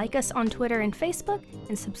to like us on Twitter and Facebook,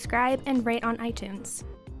 and subscribe and rate on iTunes.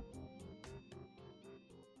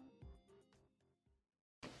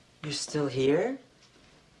 You're still here?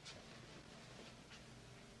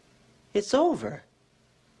 It's over.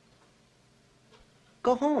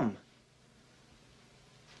 Go home.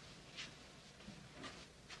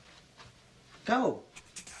 Go.